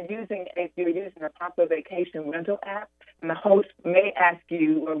 if you're using a popular vacation rental app, and the host may ask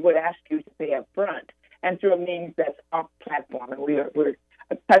you or would ask you to pay up front, and through a means that's off platform, and we're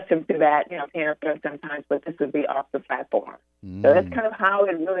accustomed to that, paying up front sometimes, but this would be off the platform. So that's kind of how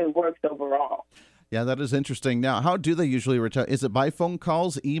it really works overall. Yeah, that is interesting. Now, how do they usually reach out? Is it by phone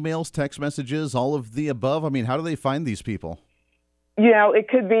calls, emails, text messages, all of the above? I mean, how do they find these people? It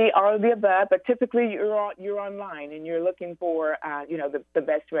could be all of the above, but typically you're online and you're looking for, the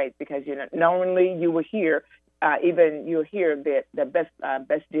best rates, because, normally you will hear, you'll hear that the best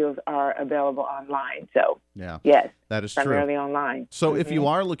deals are available online. So, yes, that is primarily true. online. So if you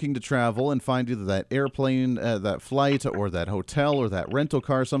are looking to travel and find either that airplane, that flight, or that hotel, or that rental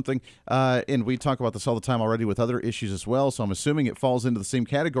car or something, and we talk about this all the time already with other issues as well, so I'm assuming it falls into the same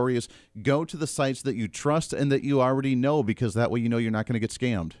category as go to the sites that you trust and that you already know, because that way you're not going to get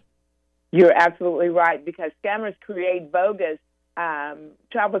scammed. You're absolutely right, because scammers create bogus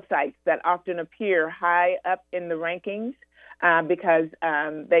travel sites that often appear high up in the rankings because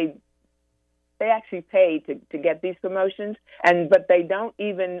they actually pay to get these promotions, but they don't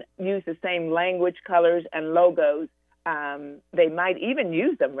even use the same language, colors, and logos. They might even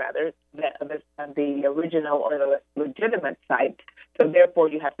use them, rather, the original or the legitimate site. So therefore,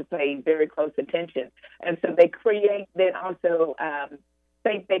 you have to pay very close attention. And so they create then also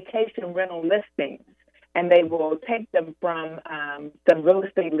fake vacation rental listings. And they will take them from some real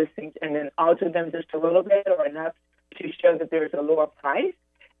estate listings and then alter them just a little bit or enough to show that there's a lower price.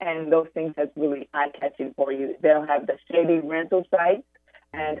 And those things that's really eye-catching for you. They'll have the shady rental sites,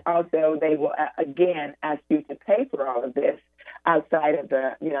 and also they will, again, ask you to pay for all of this outside of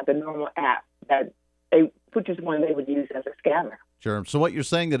the normal app, which is one they would use as a scammer. Sure. So what you're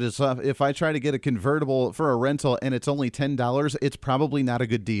saying that is if I try to get a convertible for a rental and it's only $10, it's probably not a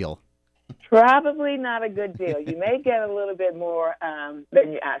good deal. Probably not a good deal. You may get a little bit more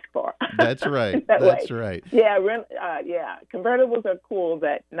than you ask for. That's right. That's right. Yeah, convertibles are cool,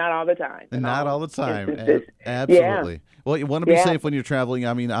 but not all the time. Not all the time. Absolutely. Yeah. Well, you want to be safe when you're traveling.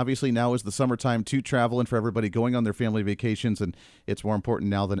 I mean, obviously now is the summertime to travel, and for everybody going on their family vacations, and it's more important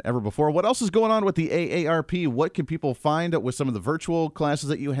now than ever before. What else is going on with the AARP? What can people find with some of the virtual classes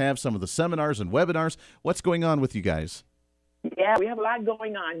that you have, some of the seminars and webinars? What's going on with you guys? Yeah, we have a lot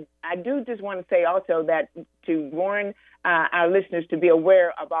going on. I do just want to say also that to warn our listeners to be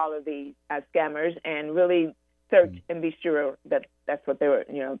aware of all of these scammers and really search and be sure that that's what they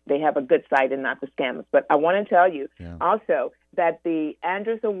have a good site and not the scammers. But I want to tell you also that the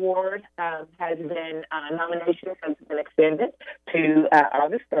Andrews Award nominations has been extended to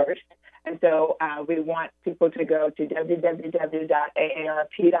August 1st. And so we want people to go to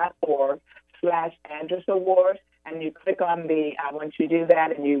www.aarp.org/Andrews Awards. And you click on once you do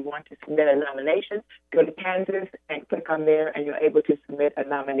that and you want to submit a nomination, go to Kansas and click on there, and you're able to submit a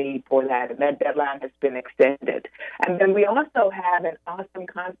nominee for that. And that deadline has been extended. And then we also have an awesome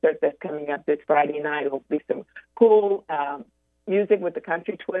concert that's coming up this Friday night. It will be some cool music with the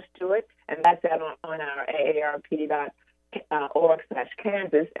country twist to it. And that's on our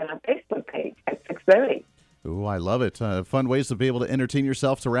aarp.org/Kansas and our Facebook page at 6:30. Ooh, I love it. Fun ways to be able to entertain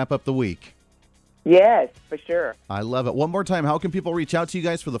yourself to wrap up the week. Yes, for sure. I love it. One more time, how can people reach out to you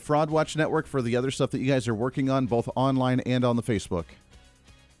guys for the Fraud Watch Network, for the other stuff that you guys are working on, both online and on the Facebook?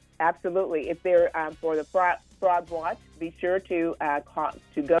 Absolutely. If they're for the fraud watch, be sure to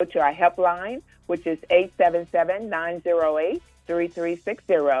go to our helpline, which is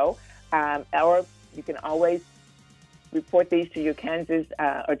 877-908-3360, or you can always report these to your Kansas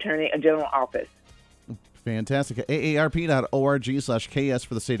Attorney General office. Fantastic. AARP.org/KS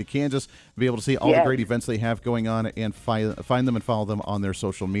for the state of Kansas. Be able to see all the great events they have going on and find them and follow them on their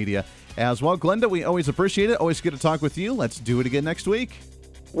social media as well. Glenda, we always appreciate it. Always good to talk with you. Let's do it again next week.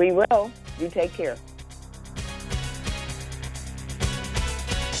 We will. You take care.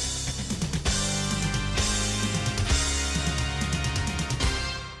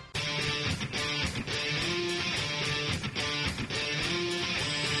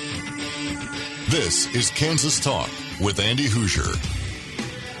 This is Kansas Talk with Andy Hoosier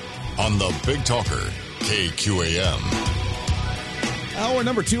on the Big Talker, KQAM. Hour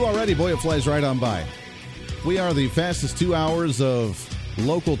number 2 already. Boy, it flies right on by. We are the fastest 2 hours of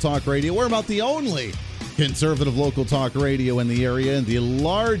local talk radio. We're about the only conservative local talk radio in the area and the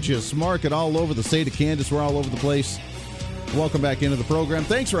largest market all over the state of Kansas. We're all over the place. Welcome back into the program.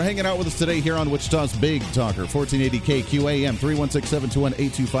 Thanks for hanging out with us today here on Wichita's Big Talker, 1480 KQAM,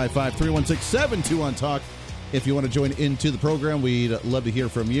 316-721-8255, 316-721-TALK. If you want to join into the program, we'd love to hear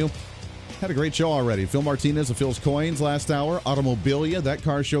from you. Had a great show already. Phil Martinez of Phil's Coins last hour. Automobilia, that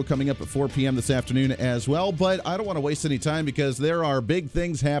car show coming up at 4 p.m. this afternoon as well. But I don't want to waste any time because there are big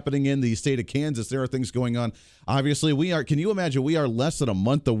things happening in the state of Kansas. There are things going on. Obviously, can you imagine, we are less than a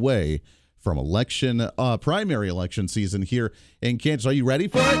month away from primary election season here in Kansas. Are you ready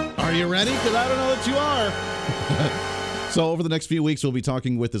for it? Are you ready? Because I don't know that you are. So over the next few weeks, we'll be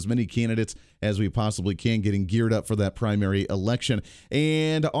talking with as many candidates as we possibly can, getting geared up for that primary election.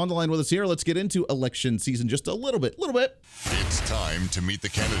 And on the line with us here, let's get into election season just a little bit. It's time to meet the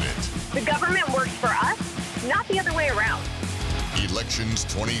candidate. The government works for us, not the other way around. Elections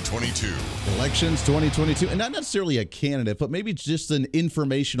 2022. Elections 2022, and not necessarily a candidate, but maybe just an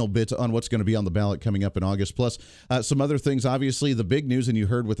informational bit on what's going to be on the ballot coming up in August. Plus, some other things. Obviously, the big news, and you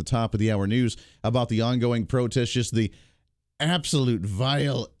heard with the top of the hour news about the ongoing protests, just the absolute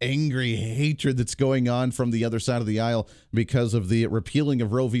vile, angry hatred that's going on from the other side of the aisle because of the repealing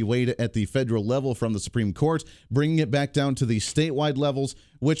of Roe v. Wade at the federal level from the Supreme Court, bringing it back down to the statewide levels,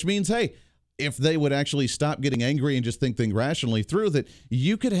 which means, hey, if they would actually stop getting angry and just think things rationally through, that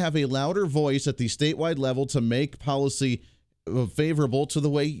you could have a louder voice at the statewide level to make policy favorable to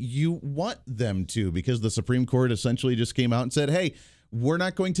the way you want them to, because the Supreme Court essentially just came out and said, hey, we're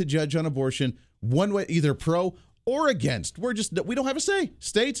not going to judge on abortion one way, either pro or against. We don't have a say.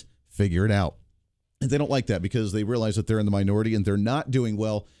 States, figure it out. And they don't like that because they realize that they're in the minority and they're not doing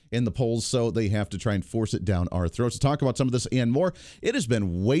well in the polls, so they have to try and force it down our throats. To talk about some of this and more, it has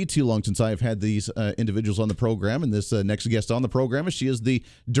been way too long since I've had these individuals on the program, and this next guest on the program, she is the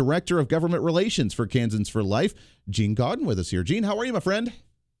Director of Government Relations for Kansans for Life, Jeanne Gawdun, with us here. Jeanne, how are you, my friend?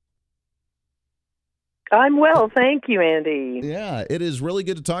 I'm well, thank you, Andy. Yeah, it is really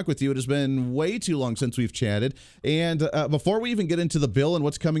good to talk with you. It has been way too long since we've chatted. And before we even get into the bill and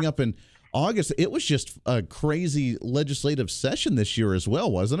what's coming up in August, it was just a crazy legislative session this year as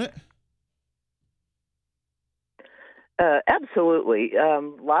well, wasn't it? Absolutely.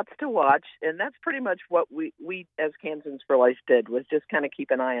 Lots to watch. And that's pretty much what we as Kansans for Life did, was just kind of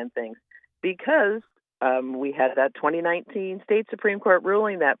keep an eye on things. Because we had that 2019 state Supreme Court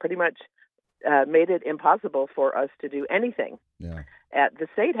ruling that pretty much made it impossible for us to do anything at the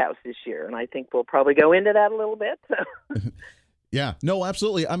State House this year. And I think we'll probably go into that a little bit. Yeah, no,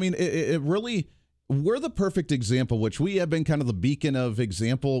 absolutely. I mean, it really, we're the perfect example, which we have been kind of the beacon of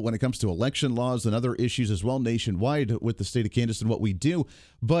example when it comes to election laws and other issues as well nationwide with the state of Kansas and what we do.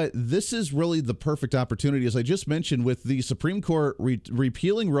 But this is really the perfect opportunity, as I just mentioned, with the Supreme Court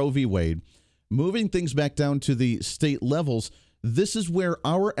repealing Roe v. Wade, moving things back down to the state levels. This is where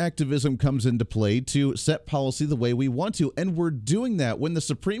our activism comes into play to set policy the way we want to. And we're doing that when the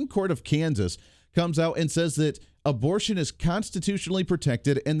Supreme Court of Kansas comes out and says that abortion is constitutionally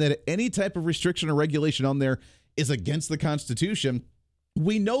protected and that any type of restriction or regulation on there is against the Constitution.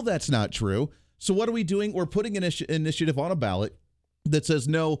 We know that's not true. So what are we doing? We're putting an initiative on a ballot that says,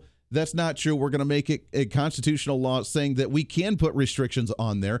 no, that's not true. We're going to make it a constitutional law saying that we can put restrictions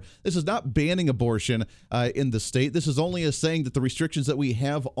on there. This is not banning abortion in the state. This is only saying that the restrictions that we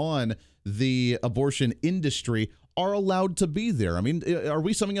have on the abortion industry are allowed to be there. I mean, are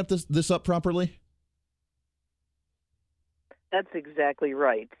we summing up this up properly? That's exactly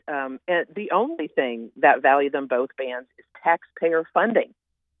right. And the only thing that value them both bans is taxpayer funding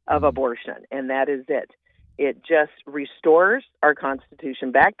of abortion, and that is it. It just restores our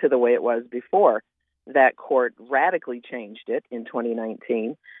Constitution back to the way it was before. that court radically changed it in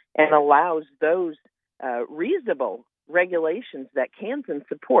 2019 and allows those reasonable regulations that Kansans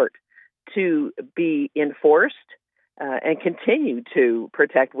support to be enforced and continue to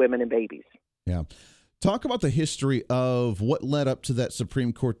protect women and babies. Yeah. Talk about the history of what led up to that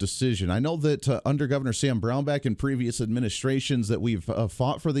Supreme Court decision. I know that under Governor Sam Brownback in previous administrations that we've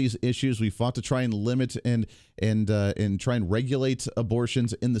fought for these issues. We fought to try and limit and try and regulate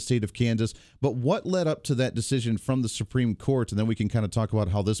abortions in the state of Kansas. But what led up to that decision from the Supreme Court? And then we can kind of talk about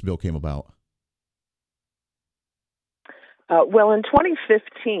how this bill came about. Well, in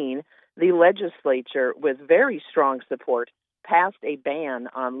 2015, the legislature, with very strong support, passed a ban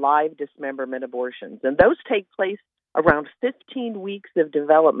on live dismemberment abortions. And those take place around 15 weeks of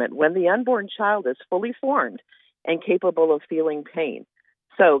development when the unborn child is fully formed and capable of feeling pain.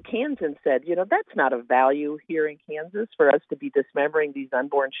 So Kansans said, that's not a value here in Kansas for us to be dismembering these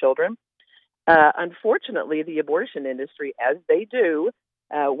unborn children. Unfortunately, the abortion industry, as they do,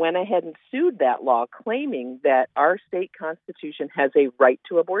 went ahead and sued that law, claiming that our state constitution has a right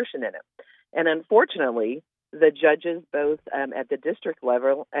to abortion in it. And unfortunately, the judges, both at the district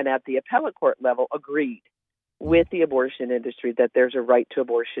level and at the appellate court level, agreed with the abortion industry that there's a right to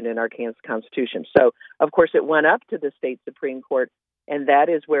abortion in our Kansas Constitution. So, of course, it went up to the state Supreme Court, and that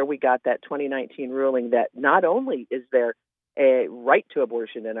is where we got that 2019 ruling that not only is there a right to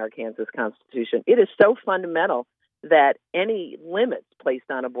abortion in our Kansas Constitution, it is so fundamental that any limits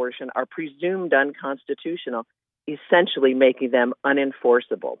placed on abortion are presumed unconstitutional, essentially making them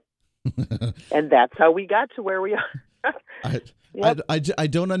unenforceable. And that's how we got to where we are. I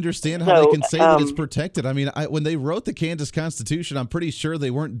don't understand how they can say that it's protected. I mean, when they wrote the Kansas Constitution, I'm pretty sure they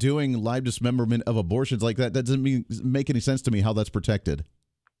weren't doing live dismemberment of abortions like that. That doesn't make any sense to me how that's protected.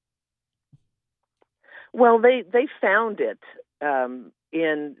 Well, they found it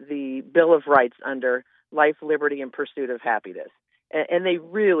in the Bill of Rights under life, liberty, and pursuit of happiness. And they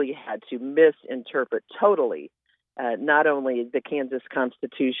really had to misinterpret totally not only the Kansas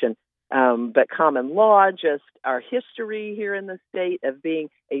Constitution, but common law, just our history here in the state of being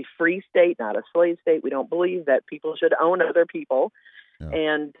a free state, not a slave state. We don't believe that people should own other people. Yeah.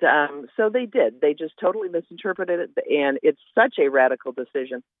 And so they did. They just totally misinterpreted it. And it's such a radical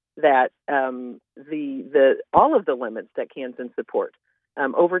decision that all of the limits that Kansans support,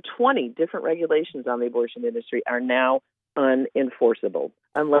 over 20 different regulations on the abortion industry, are now unenforceable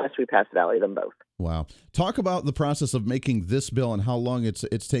unless we pass value them both. Wow. Talk about the process of making this bill and how long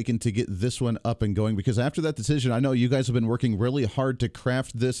it's taken to get this one up and going, because after that decision, I know you guys have been working really hard to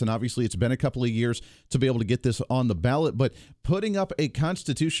craft this, and obviously it's been a couple of years to be able to get this on the ballot, but putting up a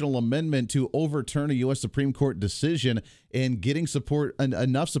constitutional amendment to overturn a U.S. Supreme Court decision and getting support,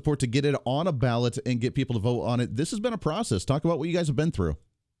 enough support to get it on a ballot and get people to vote on it, this has been a process. Talk about what you guys have been through.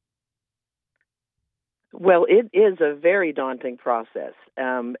 Well, it is a very daunting process.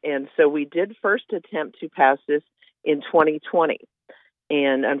 And so we did first attempt to pass this in 2020.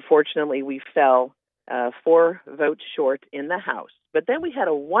 And unfortunately, we fell 4 votes short in the House. But then we had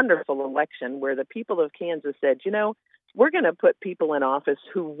a wonderful election where the people of Kansas said, we're going to put people in office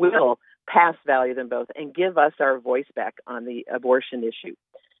who will pass value them both and give us our voice back on the abortion issue.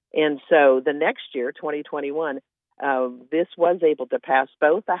 And so the next year, 2021, this was able to pass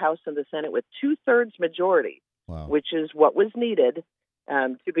both the House and the Senate with 2/3 majority, wow, which is what was needed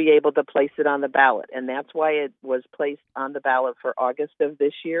to be able to place it on the ballot. And that's why it was placed on the ballot for August of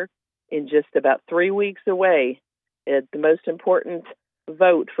this year, in just about 3 weeks away. The most important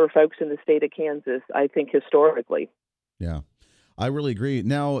vote for folks in the state of Kansas, I think, historically. Yeah, I really agree.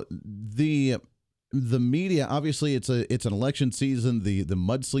 Now, the media, obviously it's an election season, the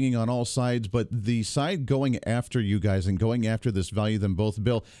mudslinging on all sides, but the side going after you guys and going after this value them both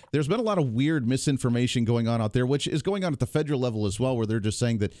bill, there's been a lot of weird misinformation going on out there, which is going on at the federal level as well, where they're just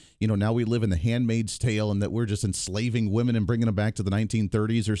saying that, now we live in the Handmaid's Tale and that we're just enslaving women and bringing them back to the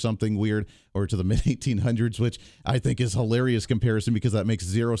 1930s or something weird, or to the mid 1800s, which I think is hilarious comparison because that makes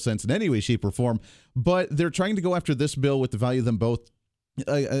zero sense in any way, shape, or form. But they're trying to go after this bill with the value them both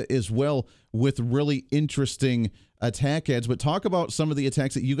as well, with really interesting attack ads. But talk about some of the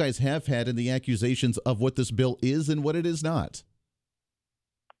attacks that you guys have had and the accusations of what this bill is and what it is not.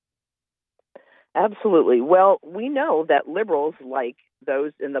 Absolutely. Well, we know that liberals, like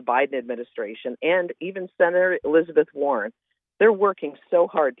those in the Biden administration and even Senator Elizabeth Warren, they're working so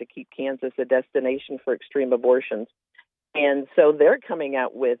hard to keep Kansas a destination for extreme abortions. And so they're coming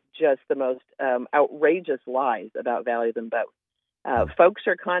out with just the most outrageous lies about value them both. Folks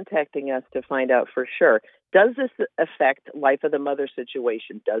are contacting us to find out for sure, does this affect life of the mother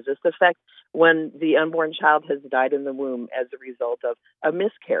situation? Does this affect when the unborn child has died in the womb as a result of a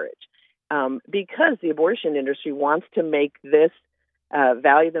miscarriage? because the abortion industry wants to make this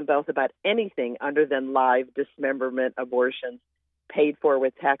value them both about anything other than live dismemberment abortions paid for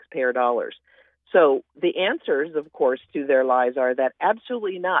with taxpayer dollars. So the answers, of course, to their lies are that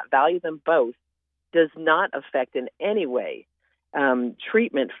absolutely not. Value them both does not affect in any way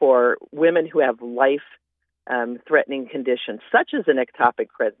treatment for women who have life-threatening conditions, such as an ectopic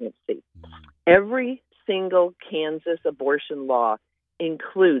pregnancy. Every single Kansas abortion law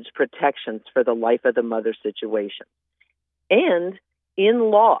includes protections for the life of the mother situation. And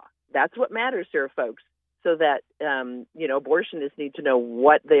in law, that's what matters here, folks, so that, abortionists need to know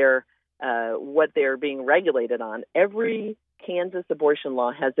what they're being regulated on. Every Kansas abortion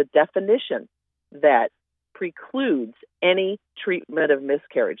law has a definition that precludes any treatment of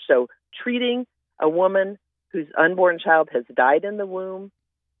miscarriage. So treating a woman whose unborn child has died in the womb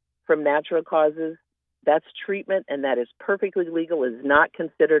from natural causes, that's treatment, and that is perfectly legal, is not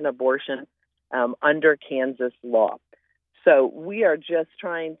considered an abortion under Kansas law. So we are just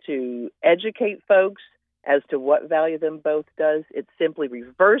trying to educate folks as to what Value Them Both does. It simply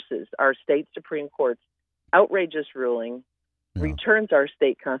reverses our state Supreme Court's outrageous ruling, returns our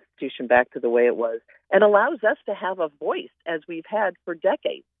state constitution back to the way it was, and allows us to have a voice, as we've had for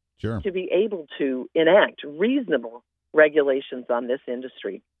decades, to be able to enact reasonable regulations on this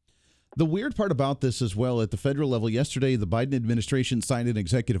industry. The weird part about this as well, at the federal level, yesterday the Biden administration signed an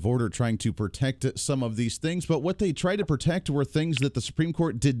executive order trying to protect some of these things, but what they tried to protect were things that the Supreme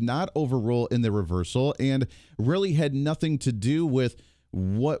Court did not overrule in the reversal and really had nothing to do with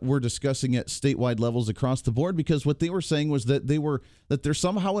what we're discussing at statewide levels across the board, because what they were saying was that there's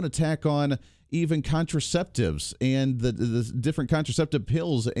somehow an attack on even contraceptives and the different contraceptive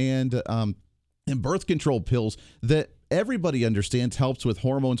pills and birth control pills that everybody understands helps with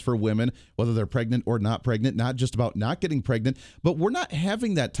hormones for women, whether they're pregnant or not pregnant, not just about not getting pregnant. But we're not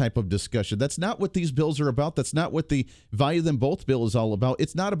having that type of discussion. That's not what these bills are about. That's not what the Value Them Both bill is all about.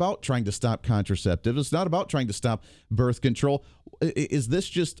 It's not about trying to stop contraceptives. It's not about trying to stop birth control. Is this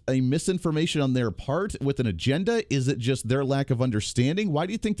just a misinformation on their part with an agenda? Is it just their lack of understanding? Why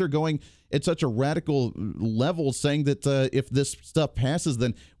do you think they're going at such a radical level, saying that if this stuff passes,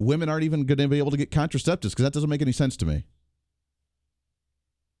 then women aren't even going to be able to get contraceptives? Because that doesn't make any sense to me.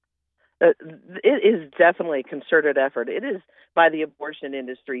 It is definitely a concerted effort. It is by the abortion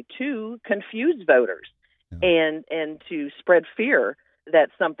industry to confuse voters and to spread fear that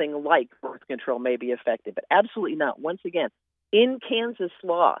something like birth control may be effective. But absolutely not. Once again, in Kansas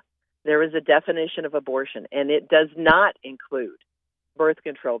law, there is a definition of abortion, and it does not include birth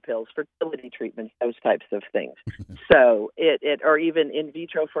control pills, fertility treatments, those types of things. So or even in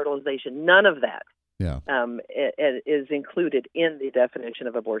vitro fertilization, none of that is included in the definition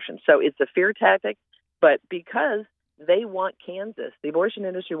of abortion. So it's a fear tactic, but because they want Kansas, the abortion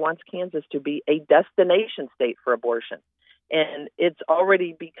industry wants Kansas to be a destination state for abortion. And it's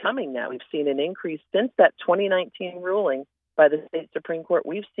already becoming now. We've seen an increase since that 2019 ruling by the state Supreme Court.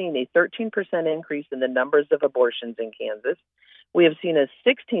 We've seen a 13% increase in the numbers of abortions in Kansas. We have seen a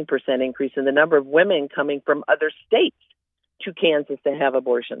 16% increase in the number of women coming from other states to Kansas to have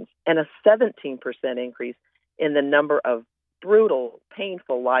abortions, and a 17% increase in the number of brutal,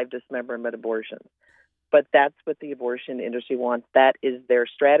 painful live dismemberment abortions. But that's what the abortion industry wants. That is their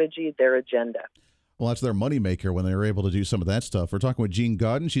strategy, their agenda. Well, that's their moneymaker when they were able to do some of that stuff. We're talking with Jeanne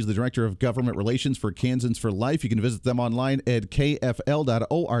Gawdun. She's the Director of Government Relations for Kansans for Life. You can visit them online at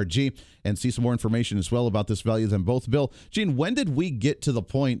kfl.org and see some more information as well about this Value Them Both bill. Jeanne, when did we get to the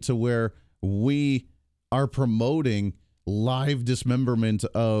point to where we are promoting live dismemberment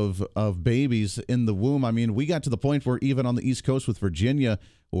of babies in the womb? I mean, we got to the point where even on the East Coast with Virginia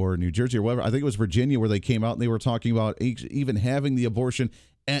or New Jersey or whatever, I think it was Virginia, where they came out and they were talking about even having the abortion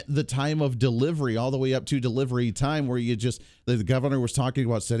at the time of delivery, all the way up to delivery time, where the governor was talking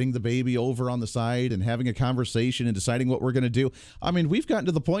about setting the baby over on the side and having a conversation and deciding what we're going to do. I mean, we've gotten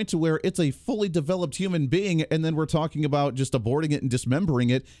to the point to where it's a fully developed human being, and then we're talking about just aborting it and dismembering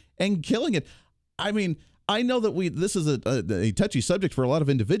it and killing it. I mean, I know that this is a touchy subject for a lot of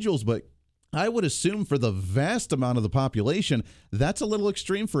individuals, but I would assume for the vast amount of the population, that's a little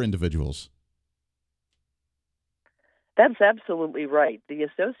extreme for individuals. That's absolutely right. The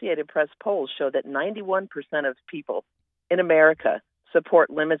Associated Press polls show that 91% of people in America support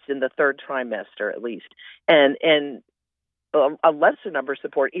limits in the third trimester, at least, and a lesser number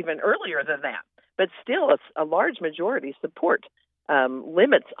support even earlier than that. But still, a large majority support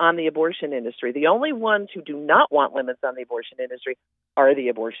limits on the abortion industry. The only ones who do not want limits on the abortion industry are the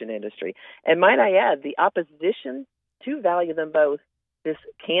abortion industry. And might I add, the opposition to Value Them Both, this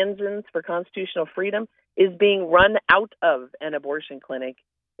Kansans for Constitutional Freedom, is being run out of an abortion clinic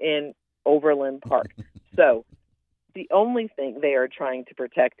in Overland Park. So the only thing they are trying to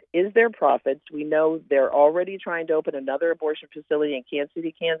protect is their profits. We know they're already trying to open another abortion facility in Kansas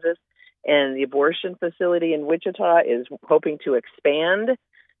City, Kansas, and the abortion facility in Wichita is hoping to expand.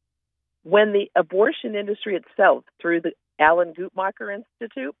 When the abortion industry itself, through the Alan Guttmacher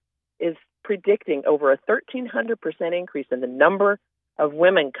Institute, is predicting over a 1,300% increase in the number of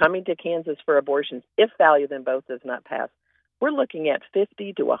women coming to Kansas for abortions if Value Them Both does not pass, we're looking at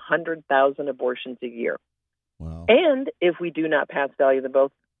 50 to 100,000 abortions a year. Wow. And if we do not pass Value Them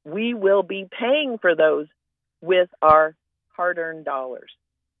Both, we will be paying for those with our hard-earned dollars,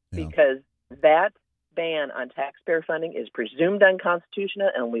 because that ban on taxpayer funding is presumed unconstitutional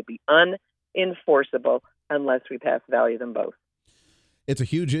and will be unenforceable unless we pass Value Them Both. It's a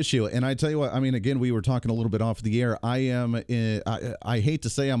huge issue, and I tell you what, I mean, again, we were talking a little bit off the air. I hate to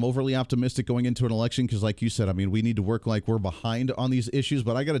say I'm overly optimistic going into an election because, like you said, I mean, we need to work like we're behind on these issues,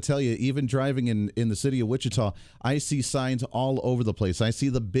 but I got to tell you, even driving in the city of Wichita, I see signs all over the place. I see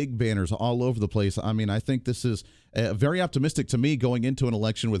the big banners all over the place. I mean, I think this is very optimistic to me going into an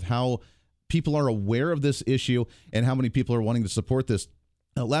election with how people are aware of this issue and how many people are wanting to support this.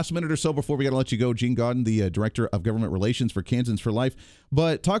 Last minute or so before we got to let you go, Jeanne Gawdun, the Director of Government Relations for Kansans for Life.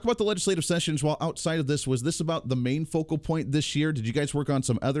 But talk about the legislative sessions. While outside of this, was this about the main focal point this year? Did you guys work on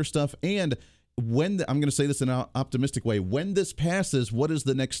some other stuff? And when I'm going to say this in an optimistic way, when this passes, what is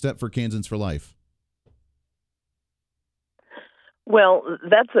the next step for Kansans for Life? Well,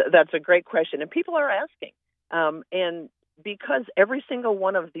 that's a great question, and people are asking. And because every single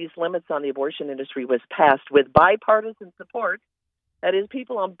one of these limits on the abortion industry was passed with bipartisan support, that is,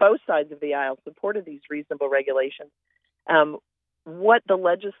 people on both sides of the aisle supported these reasonable regulations. What the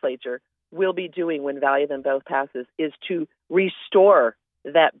legislature will be doing when Value Them Both passes is to restore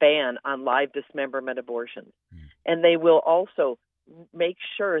that ban on live dismemberment abortions. And they will also make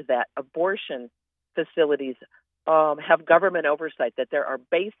sure that abortion facilities have government oversight, that there are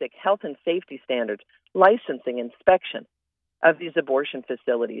basic health and safety standards, licensing, inspection of these abortion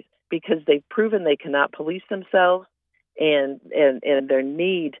facilities, because they've proven they cannot police themselves. And there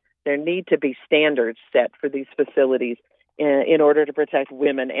need to be standards set for these facilities in order to protect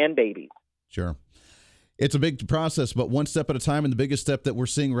women and babies. Sure. It's a big process, but one step at a time, and the biggest step that we're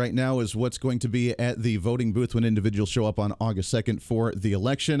seeing right now is what's going to be at the voting booth when individuals show up on August 2nd for the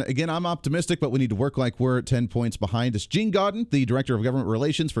election. Again, I'm optimistic, but we need to work like we're 10 points behind. It's Jeanne Gawdun, the Director of Government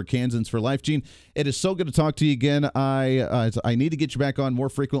Relations for Kansans for Life. Jeanne, it is so good to talk to you again. I need to get you back on more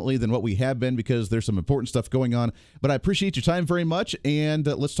frequently than what we have been because there's some important stuff going on, but I appreciate your time very much, and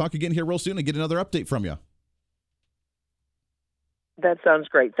let's talk again here real soon and get another update from you. That sounds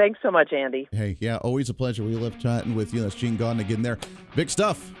great. Thanks so much, Andy. Hey, yeah, always a pleasure. We love chatting with you. That's Jeanne Gawdun again there. Big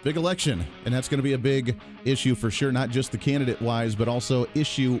stuff, big election, and that's going to be a big issue for sure, not just the candidate-wise, but also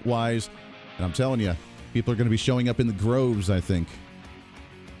issue-wise. And I'm telling you, people are going to be showing up in the groves, I think.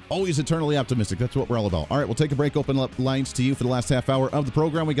 Always eternally optimistic. That's what we're all about. All right, we'll take a break, open up lines to you for the last half hour of the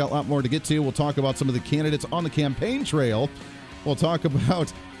program. We got a lot more to get to. We'll talk about some of the candidates on the campaign trail. We'll talk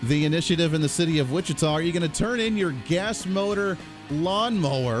about the initiative in the city of Wichita. Are you going to turn in your gas motor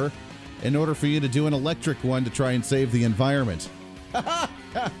lawnmower in order for you to do an electric one to try and save the environment?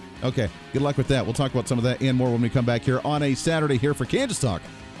 Okay, good luck with that. We'll talk about some of that and more when we come back here on a Saturday here for Kansas Talk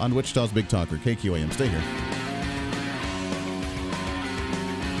on Wichita's Big Talker, KQAM. Stay here.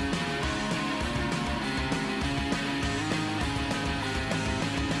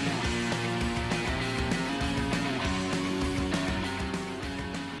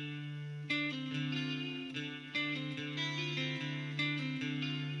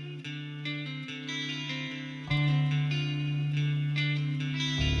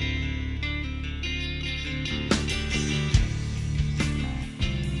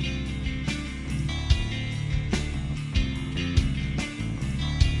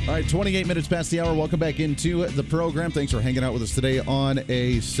 All right, 28 minutes past the hour. Welcome back into the program. Thanks for hanging out with us today on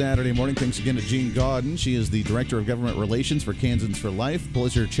a Saturday morning. Thanks again to Jeanne Gawdun. She is the Director of Government Relations for Kansans for Life.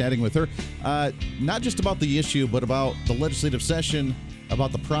 Pleasure chatting with her. Not just about the issue, but about the legislative session,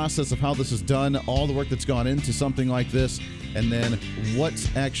 about the process of how this is done, all the work that's gone into something like this, and then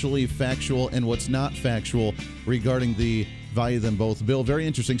what's actually factual and what's not factual regarding the Value Them Both bill. Very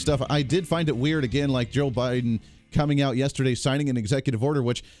interesting stuff. I did find it weird, again, like Joe Biden coming out yesterday, signing an executive order,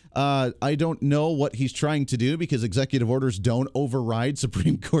 which I don't know what he's trying to do because executive orders don't override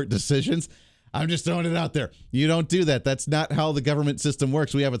Supreme Court decisions. I'm just throwing it out there. You don't do that. That's not how the government system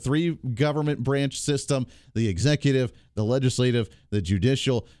works. We have a 3-government branch system: the executive, the legislative, the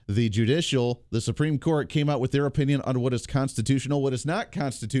judicial. The Supreme Court came out with their opinion on what is constitutional, what is not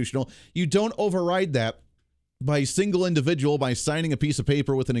constitutional. You don't override that. by single individual by signing a piece of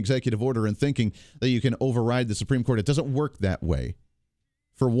paper with an executive order and thinking that you can override the Supreme Court. It doesn't work that way,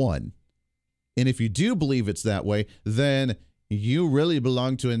 for one. And if you do believe it's that way, then you really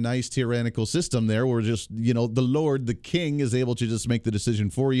belong to a nice tyrannical system there where just, the Lord, the king, is able to just make the decision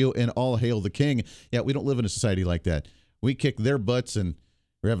for you, and all hail the king. Yeah, we don't live in a society like that. We kicked their butts in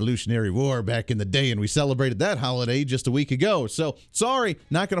Revolutionary War back in the day, and we celebrated that holiday just a week ago. So, sorry,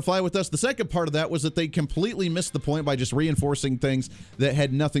 not going to fly with us. The second part of that was that they completely missed the point by just reinforcing things that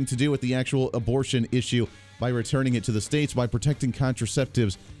had nothing to do with the actual abortion issue by returning it to the states, by protecting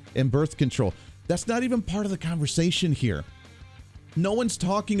contraceptives and birth control. That's not even part of the conversation here. No one's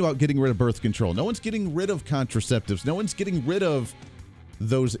talking about getting rid of birth control. No one's getting rid of contraceptives. No one's getting rid of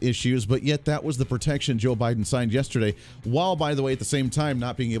those issues, but yet that was the protection Joe Biden signed yesterday, while, by the way, at the same time,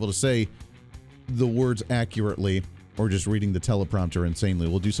 not being able to say the words accurately or just reading the teleprompter insanely.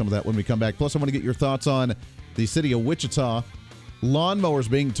 We'll do some of that when we come back. Plus, I want to get your thoughts on the city of Wichita lawnmowers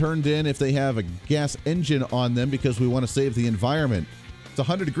being turned in if they have a gas engine on them because we want to save the environment. It's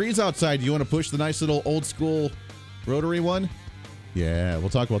 100 degrees outside. You want to push the nice little old school rotary one? Yeah, we'll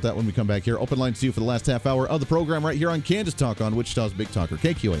talk about that when we come back here. Open lines to you for the last half hour of the program right here on Kansas Talk on Wichita's Big Talker,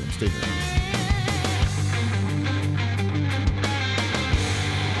 KQAM. Stay here.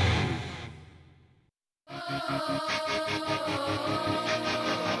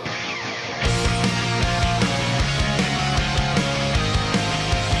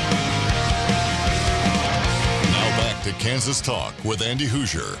 Now back to Kansas Talk with Andy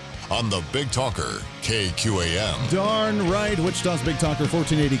Hoosier on the Big Talker, KQAM. Darn right. Wichita's Big Talker,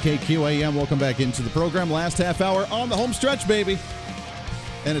 1480 KQAM. Welcome back into the program. Last half hour on the home stretch, baby.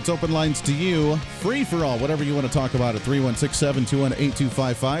 And it's open lines to you. Free for all. Whatever you want to talk about at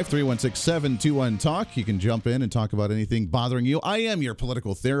 316-721-8255. 316-721-TALK. You can jump in and talk about anything bothering you. I am your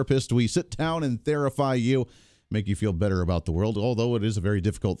political therapist. We sit down and therify you, make you feel better about the world, although it is a very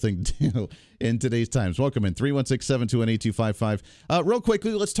difficult thing to do in today's times. Welcome in, 316-721-8255. Real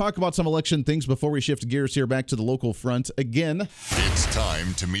quickly, let's talk about some election things before we shift gears here back to the local front again. It's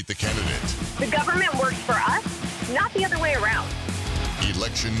time to meet the candidate. The government works for us, not the other way around.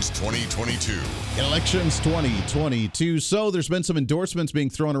 Elections 2022. Elections 2022. So there's been some endorsements being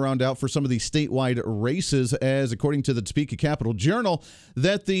thrown around out for some of these statewide races, as according to the Topeka Capital Journal,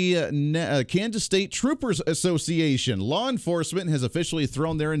 that the Kansas State Troopers Association, law enforcement, has officially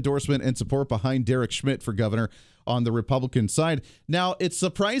thrown their endorsement and support behind Derek Schmidt for governor on the Republican side. Now, it's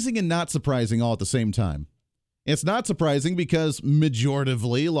surprising and not surprising all at the same time. It's not surprising because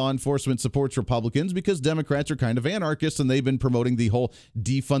majoritively law enforcement supports Republicans because Democrats are kind of anarchists and they've been promoting the whole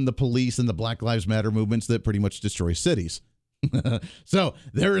defund the police and the Black Lives Matter movements that pretty much destroy cities. So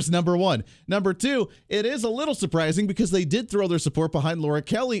there is number one. Number two, it is a little surprising because they did throw their support behind Laura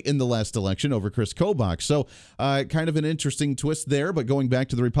Kelly in the last election over Chris Kobach. So kind of an interesting twist there. But going back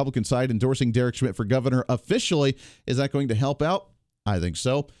to the Republican side, endorsing Derek Schmidt for governor officially, is that going to help out? I think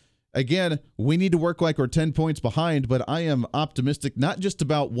so. Again, we need to work like we're 10 points behind, but I am optimistic, not just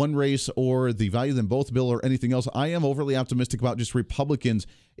about one race or the value them both bill or anything else. I am overly optimistic about just Republicans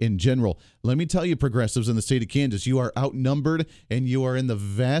in general. Let me tell you, progressives in the state of Kansas, you are outnumbered and you are in the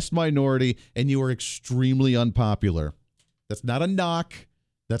vast minority and you are extremely unpopular. That's not a knock.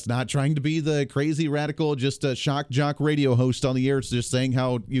 That's not trying to be the crazy radical, just a shock jock radio host on the air. It's just saying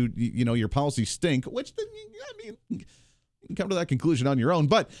how you know your policies stink, which, I mean, you can come to that conclusion on your own.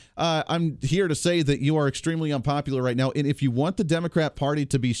 But I'm here to say that you are extremely unpopular right now. And if you want the Democrat Party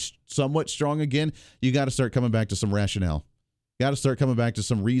to be somewhat strong again, you got to start coming back to some rationale. Got to start coming back to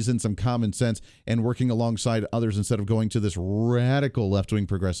some reason, some common sense, and working alongside others instead of going to this radical left-wing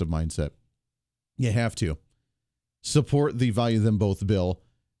progressive mindset. You have to support the value them both bill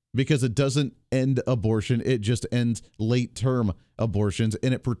because it doesn't end abortion. It just ends late-term abortions,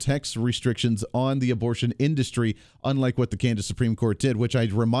 and it protects restrictions on the abortion industry, unlike what the Kansas Supreme Court did, which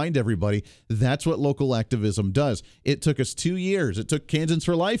I'd remind everybody, that's what local activism does. It took us 2 years. It took Kansans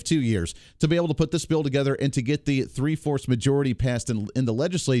for Life 2 years to be able to put this bill together and to get the 3/4 majority passed in the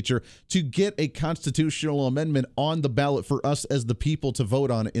legislature to get a constitutional amendment on the ballot for us as the people to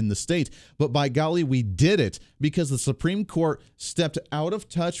vote on in the state. But by golly, we did it because the Supreme Court stepped out of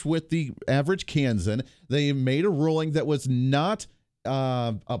touch with the average Kansan. They made a ruling that was not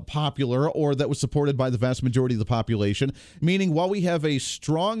popular or that was supported by the vast majority of the population, meaning while we have a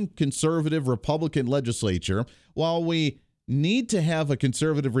strong conservative Republican legislature, while we need to have a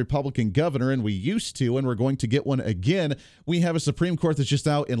conservative Republican governor, and we used to, and we're going to get one again, we have a Supreme Court that's just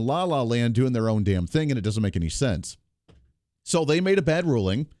out in la-la land doing their own damn thing, and it doesn't make any sense. So they made a bad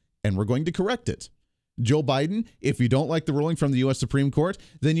ruling, and we're going to correct it. Joe Biden, if you don't like the ruling from the U.S. Supreme Court,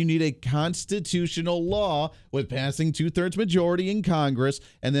 then you need a constitutional law with passing 2/3 majority in Congress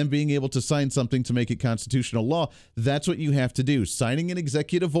and then being able to sign something to make it constitutional law. That's what you have to do. Signing an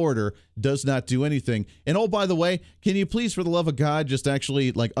executive order does not do anything. And oh, by the way, can you please, for the love of God, just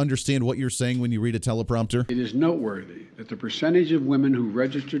actually understand what you're saying when you read a teleprompter? It is noteworthy that the percentage of women who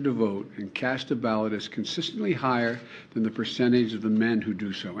register to vote and cast a ballot is consistently higher than the percentage of the men who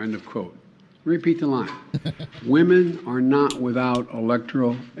do so. End of quote. Repeat the line. Women are not without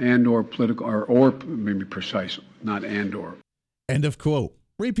electoral and or political or maybe precise, not and or. End of quote.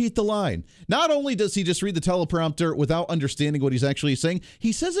 Repeat the line. Not only does he just read the teleprompter without understanding what he's actually saying,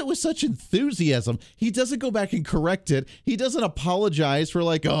 he says it with such enthusiasm. He doesn't go back and correct it. He doesn't apologize for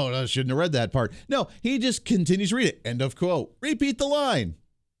oh, no, I shouldn't have read that part. No, he just continues to read it. End of quote. Repeat the line.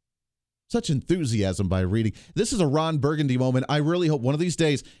 Such enthusiasm by reading. This is a Ron Burgundy moment. I really hope one of these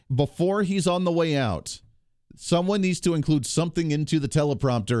days, before he's on the way out, someone needs to include something into the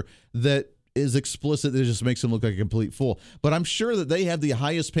teleprompter that is explicit that just makes him look like a complete fool. But I'm sure that they have the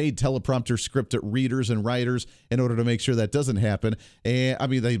highest paid teleprompter script readers and writers in order to make sure that doesn't happen. And I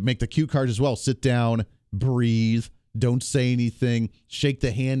mean, they make the cue cards as well. Sit down, breathe, don't say anything, shake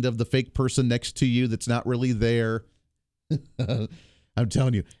the hand of the fake person next to you that's not really there. I'm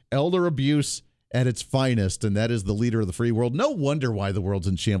telling you, elder abuse at its finest, and that is the leader of the free world. No wonder why the world's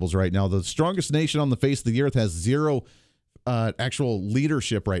in shambles right now. The strongest nation on the face of the earth has zero actual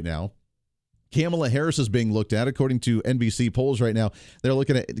leadership right now. Kamala Harris is being looked at, according to NBC polls right now. They're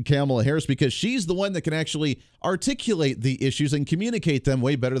looking at Kamala Harris because she's the one that can actually articulate the issues and communicate them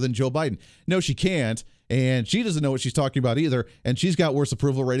way better than Joe Biden. No, she can't, and she doesn't know what she's talking about either, and she's got worse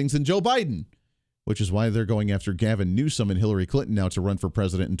approval ratings than Joe Biden, which is why they're going after Gavin Newsom and Hillary Clinton now to run for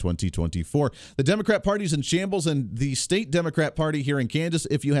president in 2024. The Democrat Party's in shambles, and the state Democrat Party here in Kansas,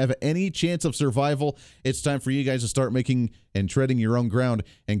 if you have any chance of survival, it's time for you guys to start making and treading your own ground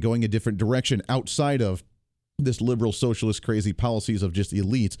and going a different direction outside of this liberal socialist crazy policies of just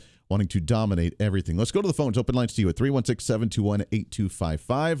elites wanting to dominate everything. Let's go to the phones. Open lines to you at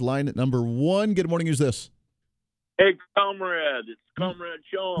 316-721-8255. Line number 1. Good morning. Who's this? Hey, comrade, it's Comrade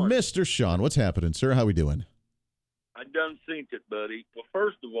Sean. Mr. Sean, what's happening, sir? How we doing? I done seen it, buddy. Well,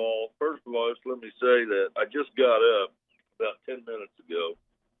 first of all, just let me say that I just got up about 10 minutes ago.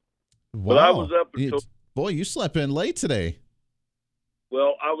 Wow. But I was up until... Boy, you slept in late today.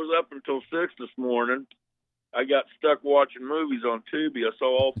 Well, I was up until 6 this morning. I got stuck watching movies on Tubi. I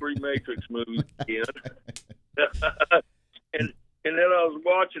saw all 3 Matrix movies again. and then I was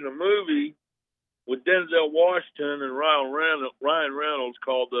watching a movie with Denzel Washington and Ryan Reynolds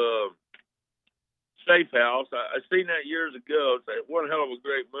called Safe House. I seen that years ago. It's one hell of a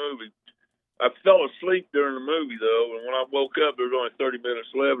great movie. I fell asleep during the movie, though, and when I woke up, there was only 30 minutes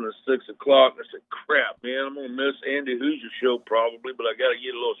left, and it's 6 o'clock, and I said, crap, man, I'm going to miss Andy Hoosier's show probably, but I got to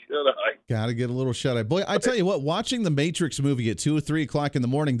get a little shut-eye. Got to get a little shut-eye. Boy, I tell you what, watching the Matrix movie at 2 or 3 o'clock in the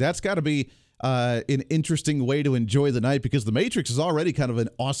morning, that's got to be an interesting way to enjoy the night, because The Matrix is already kind of an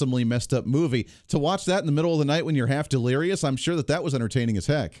awesomely messed up movie. To watch that in the middle of the night when you're half delirious, I'm sure that was entertaining as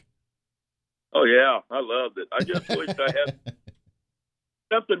heck. Oh, yeah, I loved it. I just wish I had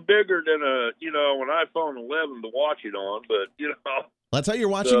something bigger than an iPhone 11 to watch it on, but, That's how you're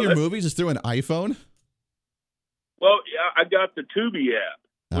watching your movies, is through an iPhone? Well, yeah, I got the Tubi app,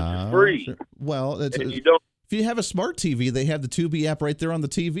 which is free. Sure. Well, and you don't. If you have a smart TV, they have the Tubi app right there on the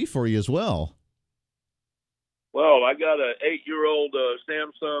TV for you as well. Well, I got a 8-year-old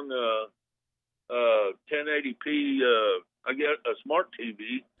Samsung 1080p. I get a smart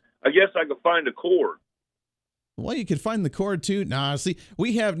TV. I guess I could find a cord. Well, you could find the cord too. Nah, see,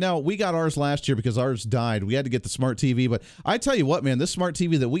 we got ours last year because ours died. We had to get the smart TV, but I tell you what, man, this smart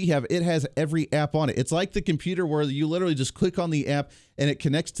TV that we have, it has every app on it. It's like the computer where you literally just click on the app and it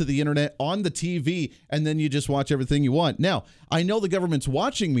connects to the internet on the TV, and then you just watch everything you want. Now, I know the government's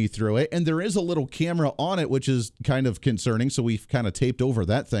watching me through it, and there is a little camera on it, which is kind of concerning, so we've kind of taped over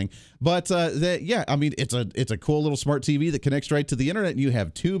that thing. But, I mean, it's a cool little smart TV that connects right to the internet, and you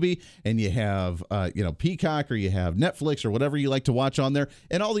have Tubi, and you have, Peacock, or you have Netflix, or whatever you like to watch on there,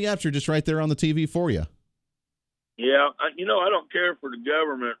 and all the apps are just right there on the TV for you. Yeah, I don't care for the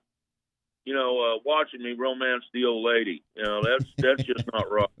government, watching me romance the old lady. That's just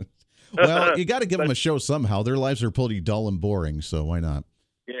not right. Well, you got to give them a show somehow. Their lives are pretty dull and boring, so why not?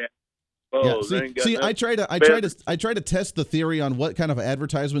 Yeah. Well, Oh, yeah. they ain't got See, nothing. I try to test the theory on what kind of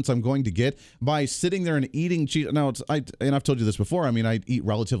advertisements I'm going to get by sitting there and eating Cheetos. Now, and I've told you this before. I mean, I eat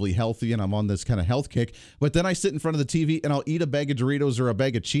relatively healthy, and I'm on this kind of health kick. But then I sit in front of the TV and I'll eat a bag of Doritos or a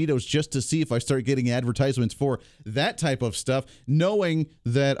bag of Cheetos just to see if I start getting advertisements for that type of stuff, knowing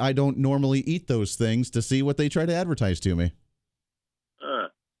that I don't normally eat those things, to see what they try to advertise to me.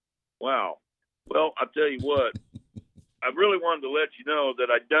 Wow. Well, I'll tell you what. I really wanted to let you know that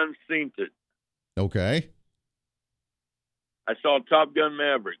I done seen it. Okay. I saw Top Gun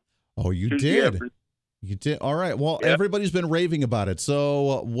Maverick. Oh, you Tuesday did? afternoon. You did? All right. Well, Yep. Everybody's been raving about it.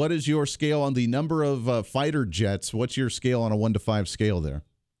 So what is your scale on the number of fighter jets? What's your scale on a 1 to 5 scale there?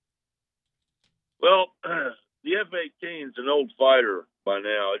 Well, the F-18 is an old fighter by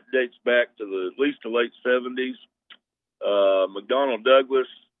now. It dates back to at least the late 70s. McDonnell Douglas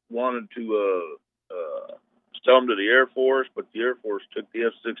wanted to sell them to the Air Force, but the Air Force took the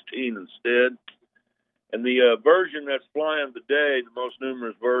F-16 instead. And the version that's flying today, the most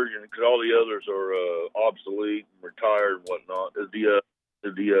numerous version, because all the others are obsolete and retired and whatnot, is the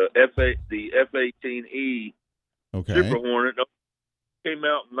F-18E Okay. Super Hornet. Came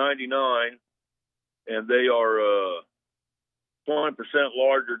out in '99, and they are 20%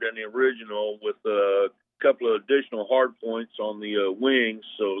 larger than the original, with a couple of additional hard points on the wings,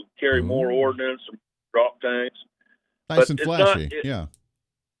 so carry more ordnance and drop tanks. Nice But and it's flashy. not- Yeah.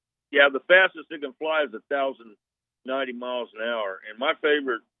 Yeah, the fastest it can fly is 1,090 miles an hour. And my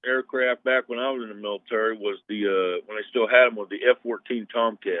favorite aircraft back when I was in the military was when they still had them, was the F-14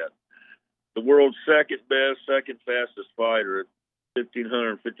 Tomcat, the world's second fastest fighter at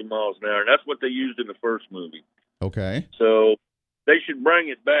 1,550 miles an hour. And that's what they used in the first movie. Okay. So they should bring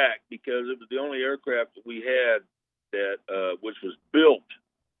it back, because it was the only aircraft that we had that which was built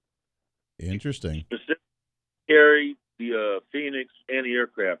Interesting. specifically to carry the Phoenix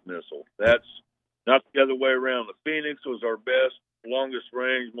anti-aircraft missile. That's not the other way around. The Phoenix was our best, longest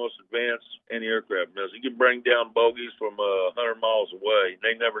range, most advanced anti-aircraft missile. You could bring down bogeys from 100 miles away.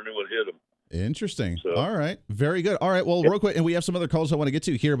 They never knew what hit them. Interesting. So- All right. Very good. All right. Well, real quick, and we have some other calls I want to get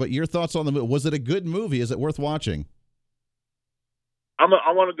to here, but your thoughts on the movie. Was it a good movie? Is it worth watching? I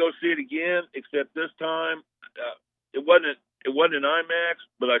want to go see it again, except this time it wasn't in IMAX,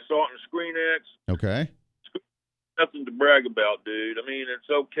 but I saw it in ScreenX. Okay. Nothing to brag about, dude. I mean, it's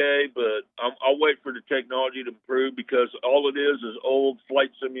okay, but I'll wait for the technology to improve, because all it is old flight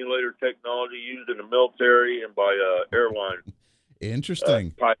simulator technology used in the military and by airline.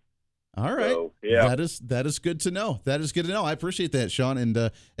 Interesting. All right. So, yeah. That is good to know. That is good to know. I appreciate that, Sean, and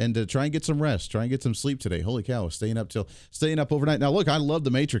try and get some rest. Try and get some sleep today. Holy cow, staying up overnight. Now, look, I love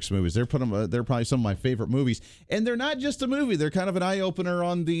the Matrix movies. They're probably some of my favorite movies, and they're not just a movie. They're kind of an eye opener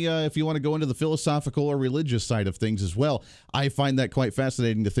on the if you want to go into the philosophical or religious side of things as well. I find that quite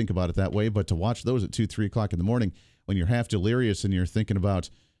fascinating to think about it that way. But to watch those at 2-3 o'clock in the morning when you're half delirious and you're thinking about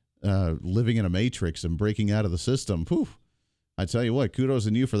living in a matrix and breaking out of the system, whew. I tell you what, kudos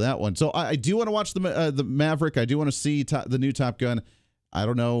on you for that one. So I do want to watch the Maverick. I do want to see the new Top Gun. I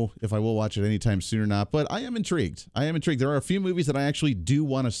don't know if I will watch it anytime soon or not, but I am intrigued. There are a few movies that I actually do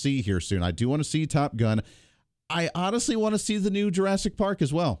want to see here soon. I do want to see Top Gun. I honestly want to see the new Jurassic Park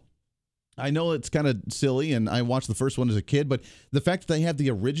as well. I know it's kind of silly, and I watched the first one as a kid, but the fact that they have the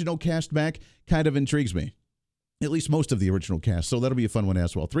original cast back kind of intrigues me. At least most of the original cast. So that'll be a fun one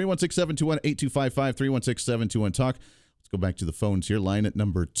as well. 316-721-8255, 316-721-TALK. Let's go back to the phones here. Line at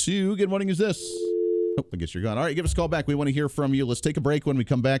number 2. Good morning. Is this? Oh, I guess you're gone. All right, give us a call back. We want to hear from you. Let's take a break. When we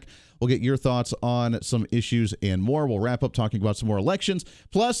come back, we'll get your thoughts on some issues and more. We'll wrap up talking about some more elections.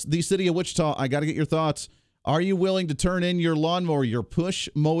 Plus, the city of Wichita, I got to get your thoughts. Are you willing to turn in your lawnmower, your push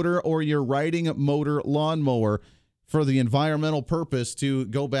motor or your riding motor lawnmower, for the environmental purpose to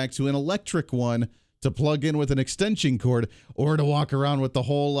go back to an electric one to plug in with an extension cord, or to walk around with the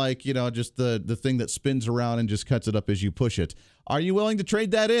whole, just the thing that spins around and just cuts it up as you push it? Are you willing to trade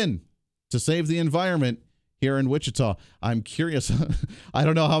that in to save the environment here in Wichita? I'm curious. I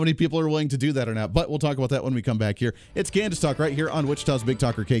don't know how many people are willing to do that or not, but we'll talk about that when we come back here. It's Kansas Talk right here on Wichita's Big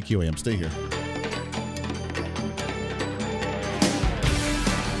Talker KQAM. Stay here.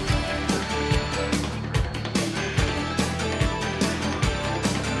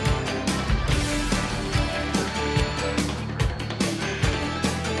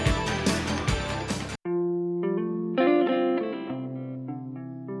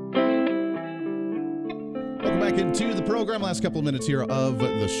 into the program. Last couple of minutes here of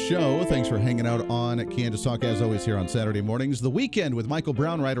the show. Thanks for hanging out on Kansas Talk, as always, here on Saturday mornings. The weekend with Michael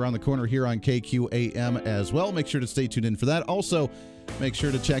Brown right around the corner here on KQAM as well. Make sure to stay tuned in for that. Also, make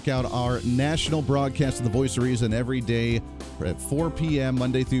sure to check out our national broadcast of The Voice of Reason every day at 4 p.m.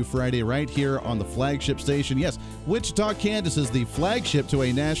 Monday through Friday right here on the flagship station. Yes, Wichita, Kansas is the flagship to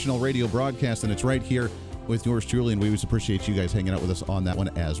a national radio broadcast, and it's right here with yours truly, and we always appreciate you guys hanging out with us on that one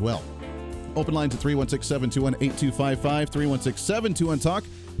as well. Open lines at 316-721-8255, 316-721-TALK.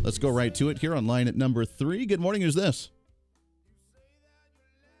 Let's go right to it here on line at number 3. Good morning. Who's this?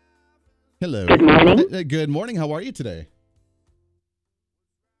 Hello. Good morning. Good morning. How are you today?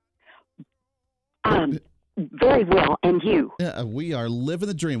 Very well. And you? Yeah, we are living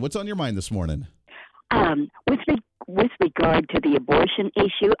the dream. What's on your mind this morning? With regard to the abortion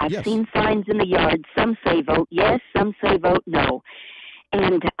issue, I've seen signs in the yard. Some say vote yes, some say vote no.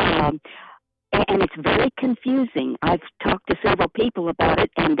 And it's very confusing. I've talked to several people about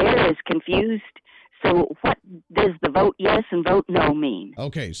it, and they're as confused. So what does the vote yes and vote no mean?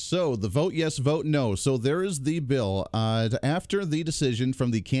 Okay, so the vote yes, vote no. So there is the bill after the decision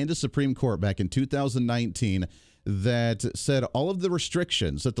from the Kansas Supreme Court back in 2019 that said all of the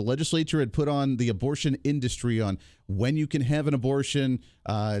restrictions that the legislature had put on the abortion industry on when you can have an abortion,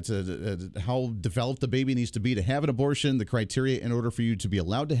 how developed the baby needs to be to have an abortion, the criteria in order for you to be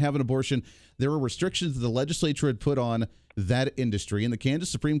allowed to have an abortion. There were restrictions that the legislature had put on that industry, and the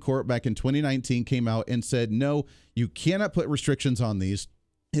Kansas Supreme Court back in 2019 came out and said, no, you cannot put restrictions on these.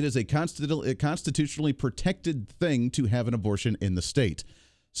 It is a constitutionally protected thing to have an abortion in the state.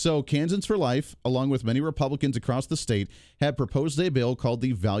 So Kansans for Life, along with many Republicans across the state, had proposed a bill called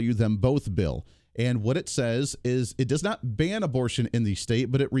the Value Them Both bill. And what it says is it does not ban abortion in the state,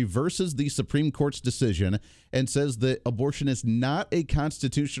 but it reverses the Supreme Court's decision and says that abortion is not a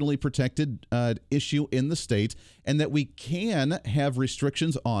constitutionally protected issue in the state, and that we can have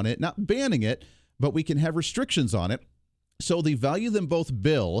restrictions on it, not banning it, but we can have restrictions on it. So the Value Them Both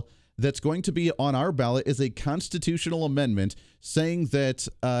bill that's going to be on our ballot is a constitutional amendment saying that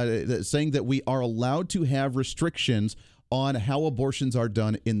we are allowed to have restrictions on how abortions are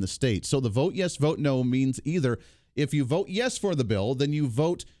done in the state. So the vote yes, vote no means either if you vote yes for the bill, then you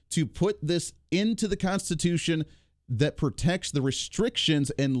vote to put this into the Constitution that protects the restrictions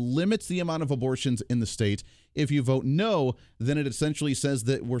and limits the amount of abortions in the state. If you vote no, then it essentially says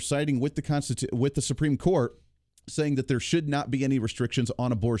that we're siding with the Supreme Court, saying that there should not be any restrictions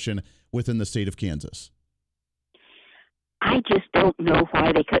on abortion within the state of Kansas. I just don't know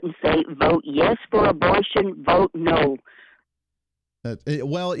why they couldn't say vote yes for abortion, vote no.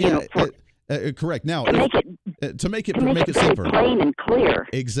 Correct. Now, to make it simpler, plain and clear.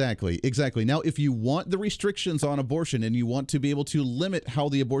 Exactly. Now, if you want the restrictions on abortion and you want to be able to limit how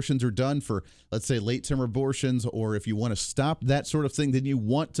the abortions are done for, let's say, late-term abortions, or if you want to stop that sort of thing, then you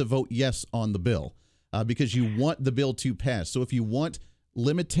want to vote yes on the bill. Because you want the bill to pass. So if you want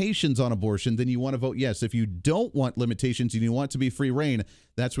limitations on abortion, then you want to vote yes. If you don't want limitations and you want it to be free reign,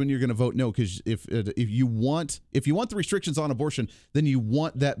 that's when you're going to vote no. Because if you want the restrictions on abortion, then you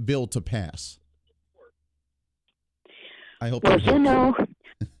want that bill to pass. I hope. Well,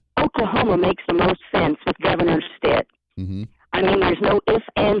 Oklahoma makes the most sense with Governor Stitt. Mm-hmm. I mean, there's no ifs,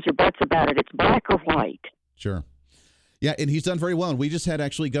 ands, or buts about it. It's black or white. Sure. Yeah, and he's done very well. And we just had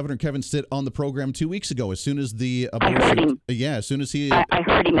actually Governor Kevin Stitt on the program 2 weeks ago. As soon as the abortion, I heard him. Yeah, as soon as he, I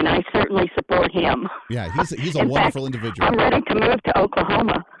heard him, and I certainly support him. Yeah, he's a wonderful individual. I'm ready to move to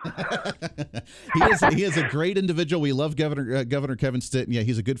Oklahoma. He is a great individual. We love Governor Kevin Stitt. And yeah,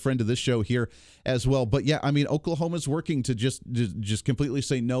 he's a good friend of this show here as well. But yeah, I mean, Oklahoma's working to just completely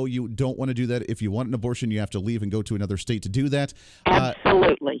say no. You don't want to do that. If you want an abortion, you have to leave and go to another state to do that.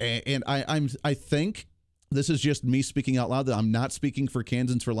 Absolutely. And I think. This is just me speaking out loud. I'm not speaking for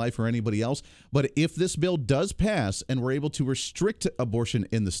Kansans for Life or anybody else. But if this bill does pass and we're able to restrict abortion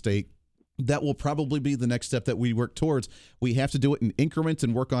in the state, that will probably be the next step that we work towards. We have to do it in increments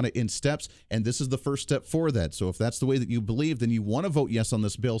and work on it in steps, and this is the first step for that. So if that's the way that you believe, then you want to vote yes on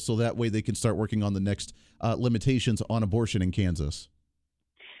this bill so that way they can start working on the next limitations on abortion in Kansas.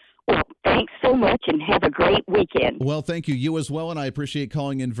 Well, thanks so much, and have a great weekend. Well, thank you. You as well, and I appreciate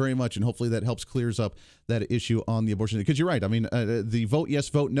calling in very much, and hopefully that helps clears up that issue on the abortion. Because you're right. I mean, the vote yes,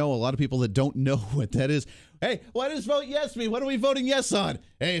 vote no, a lot of people that don't know what that is. Hey, what does vote yes mean? What are we voting yes on?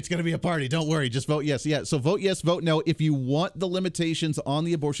 Hey, it's going to be a party. Don't worry. Just vote yes. Yeah, so vote yes, vote no. If you want the limitations on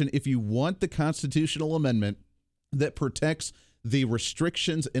the abortion, if you want the constitutional amendment that protects the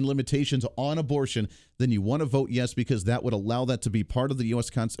restrictions and limitations on abortion, then you want to vote yes, because that would allow that to be part of the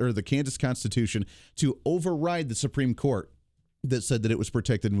the Kansas Constitution to override the Supreme Court. that said that it was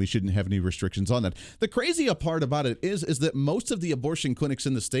protected and we shouldn't have any restrictions on that. The crazy part about it is that most of the abortion clinics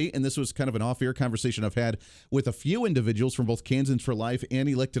in the state, and this was kind of an off-air conversation I've had with a few individuals from both Kansans for Life and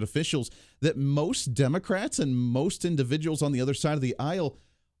elected officials, that most Democrats and most individuals on the other side of the aisle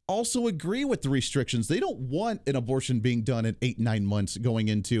also agree with the restrictions. They don't want an abortion being done at 8-9 months going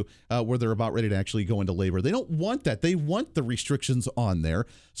into where they're about ready to actually go into labor. They don't want that. They want the restrictions on there.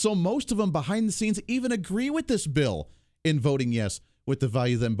 So most of them behind the scenes even agree with this bill in voting yes with the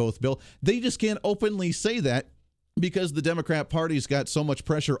Value Them Both bill. They just can't openly say that because the Democrat Party's got so much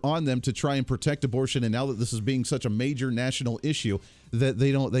pressure on them to try and protect abortion, and now that this is being such a major national issue, that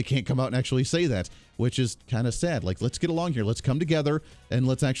they can't come out and actually say that, which is kind of sad. Like, let's get along here. Let's come together and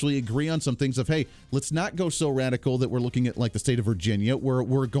let's actually agree on some things of, hey, let's not go so radical that we're looking at like the state of Virginia where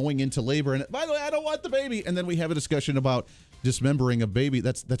we're going into labor and, by the way, I don't want the baby, and then we have a discussion about dismembering a baby.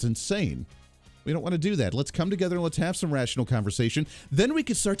 That's insane. We don't want to do that. Let's come together and let's have some rational conversation. Then we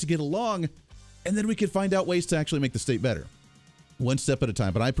could start to get along, and then we could find out ways to actually make the state better. One step at a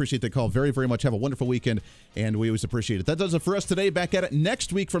time. But I appreciate the call very, very much. Have a wonderful weekend, and we always appreciate it. That does it for us today. Back at it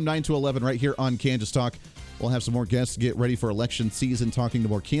next week from 9 to 11 right here on Kansas Talk. We'll have some more guests get ready for election season, talking to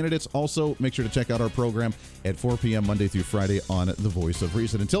more candidates. Also, make sure to check out our program at 4 p.m. Monday through Friday on The Voice of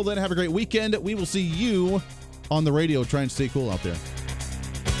Reason. Until then, have a great weekend. We will see you on the radio. Try and stay cool out there.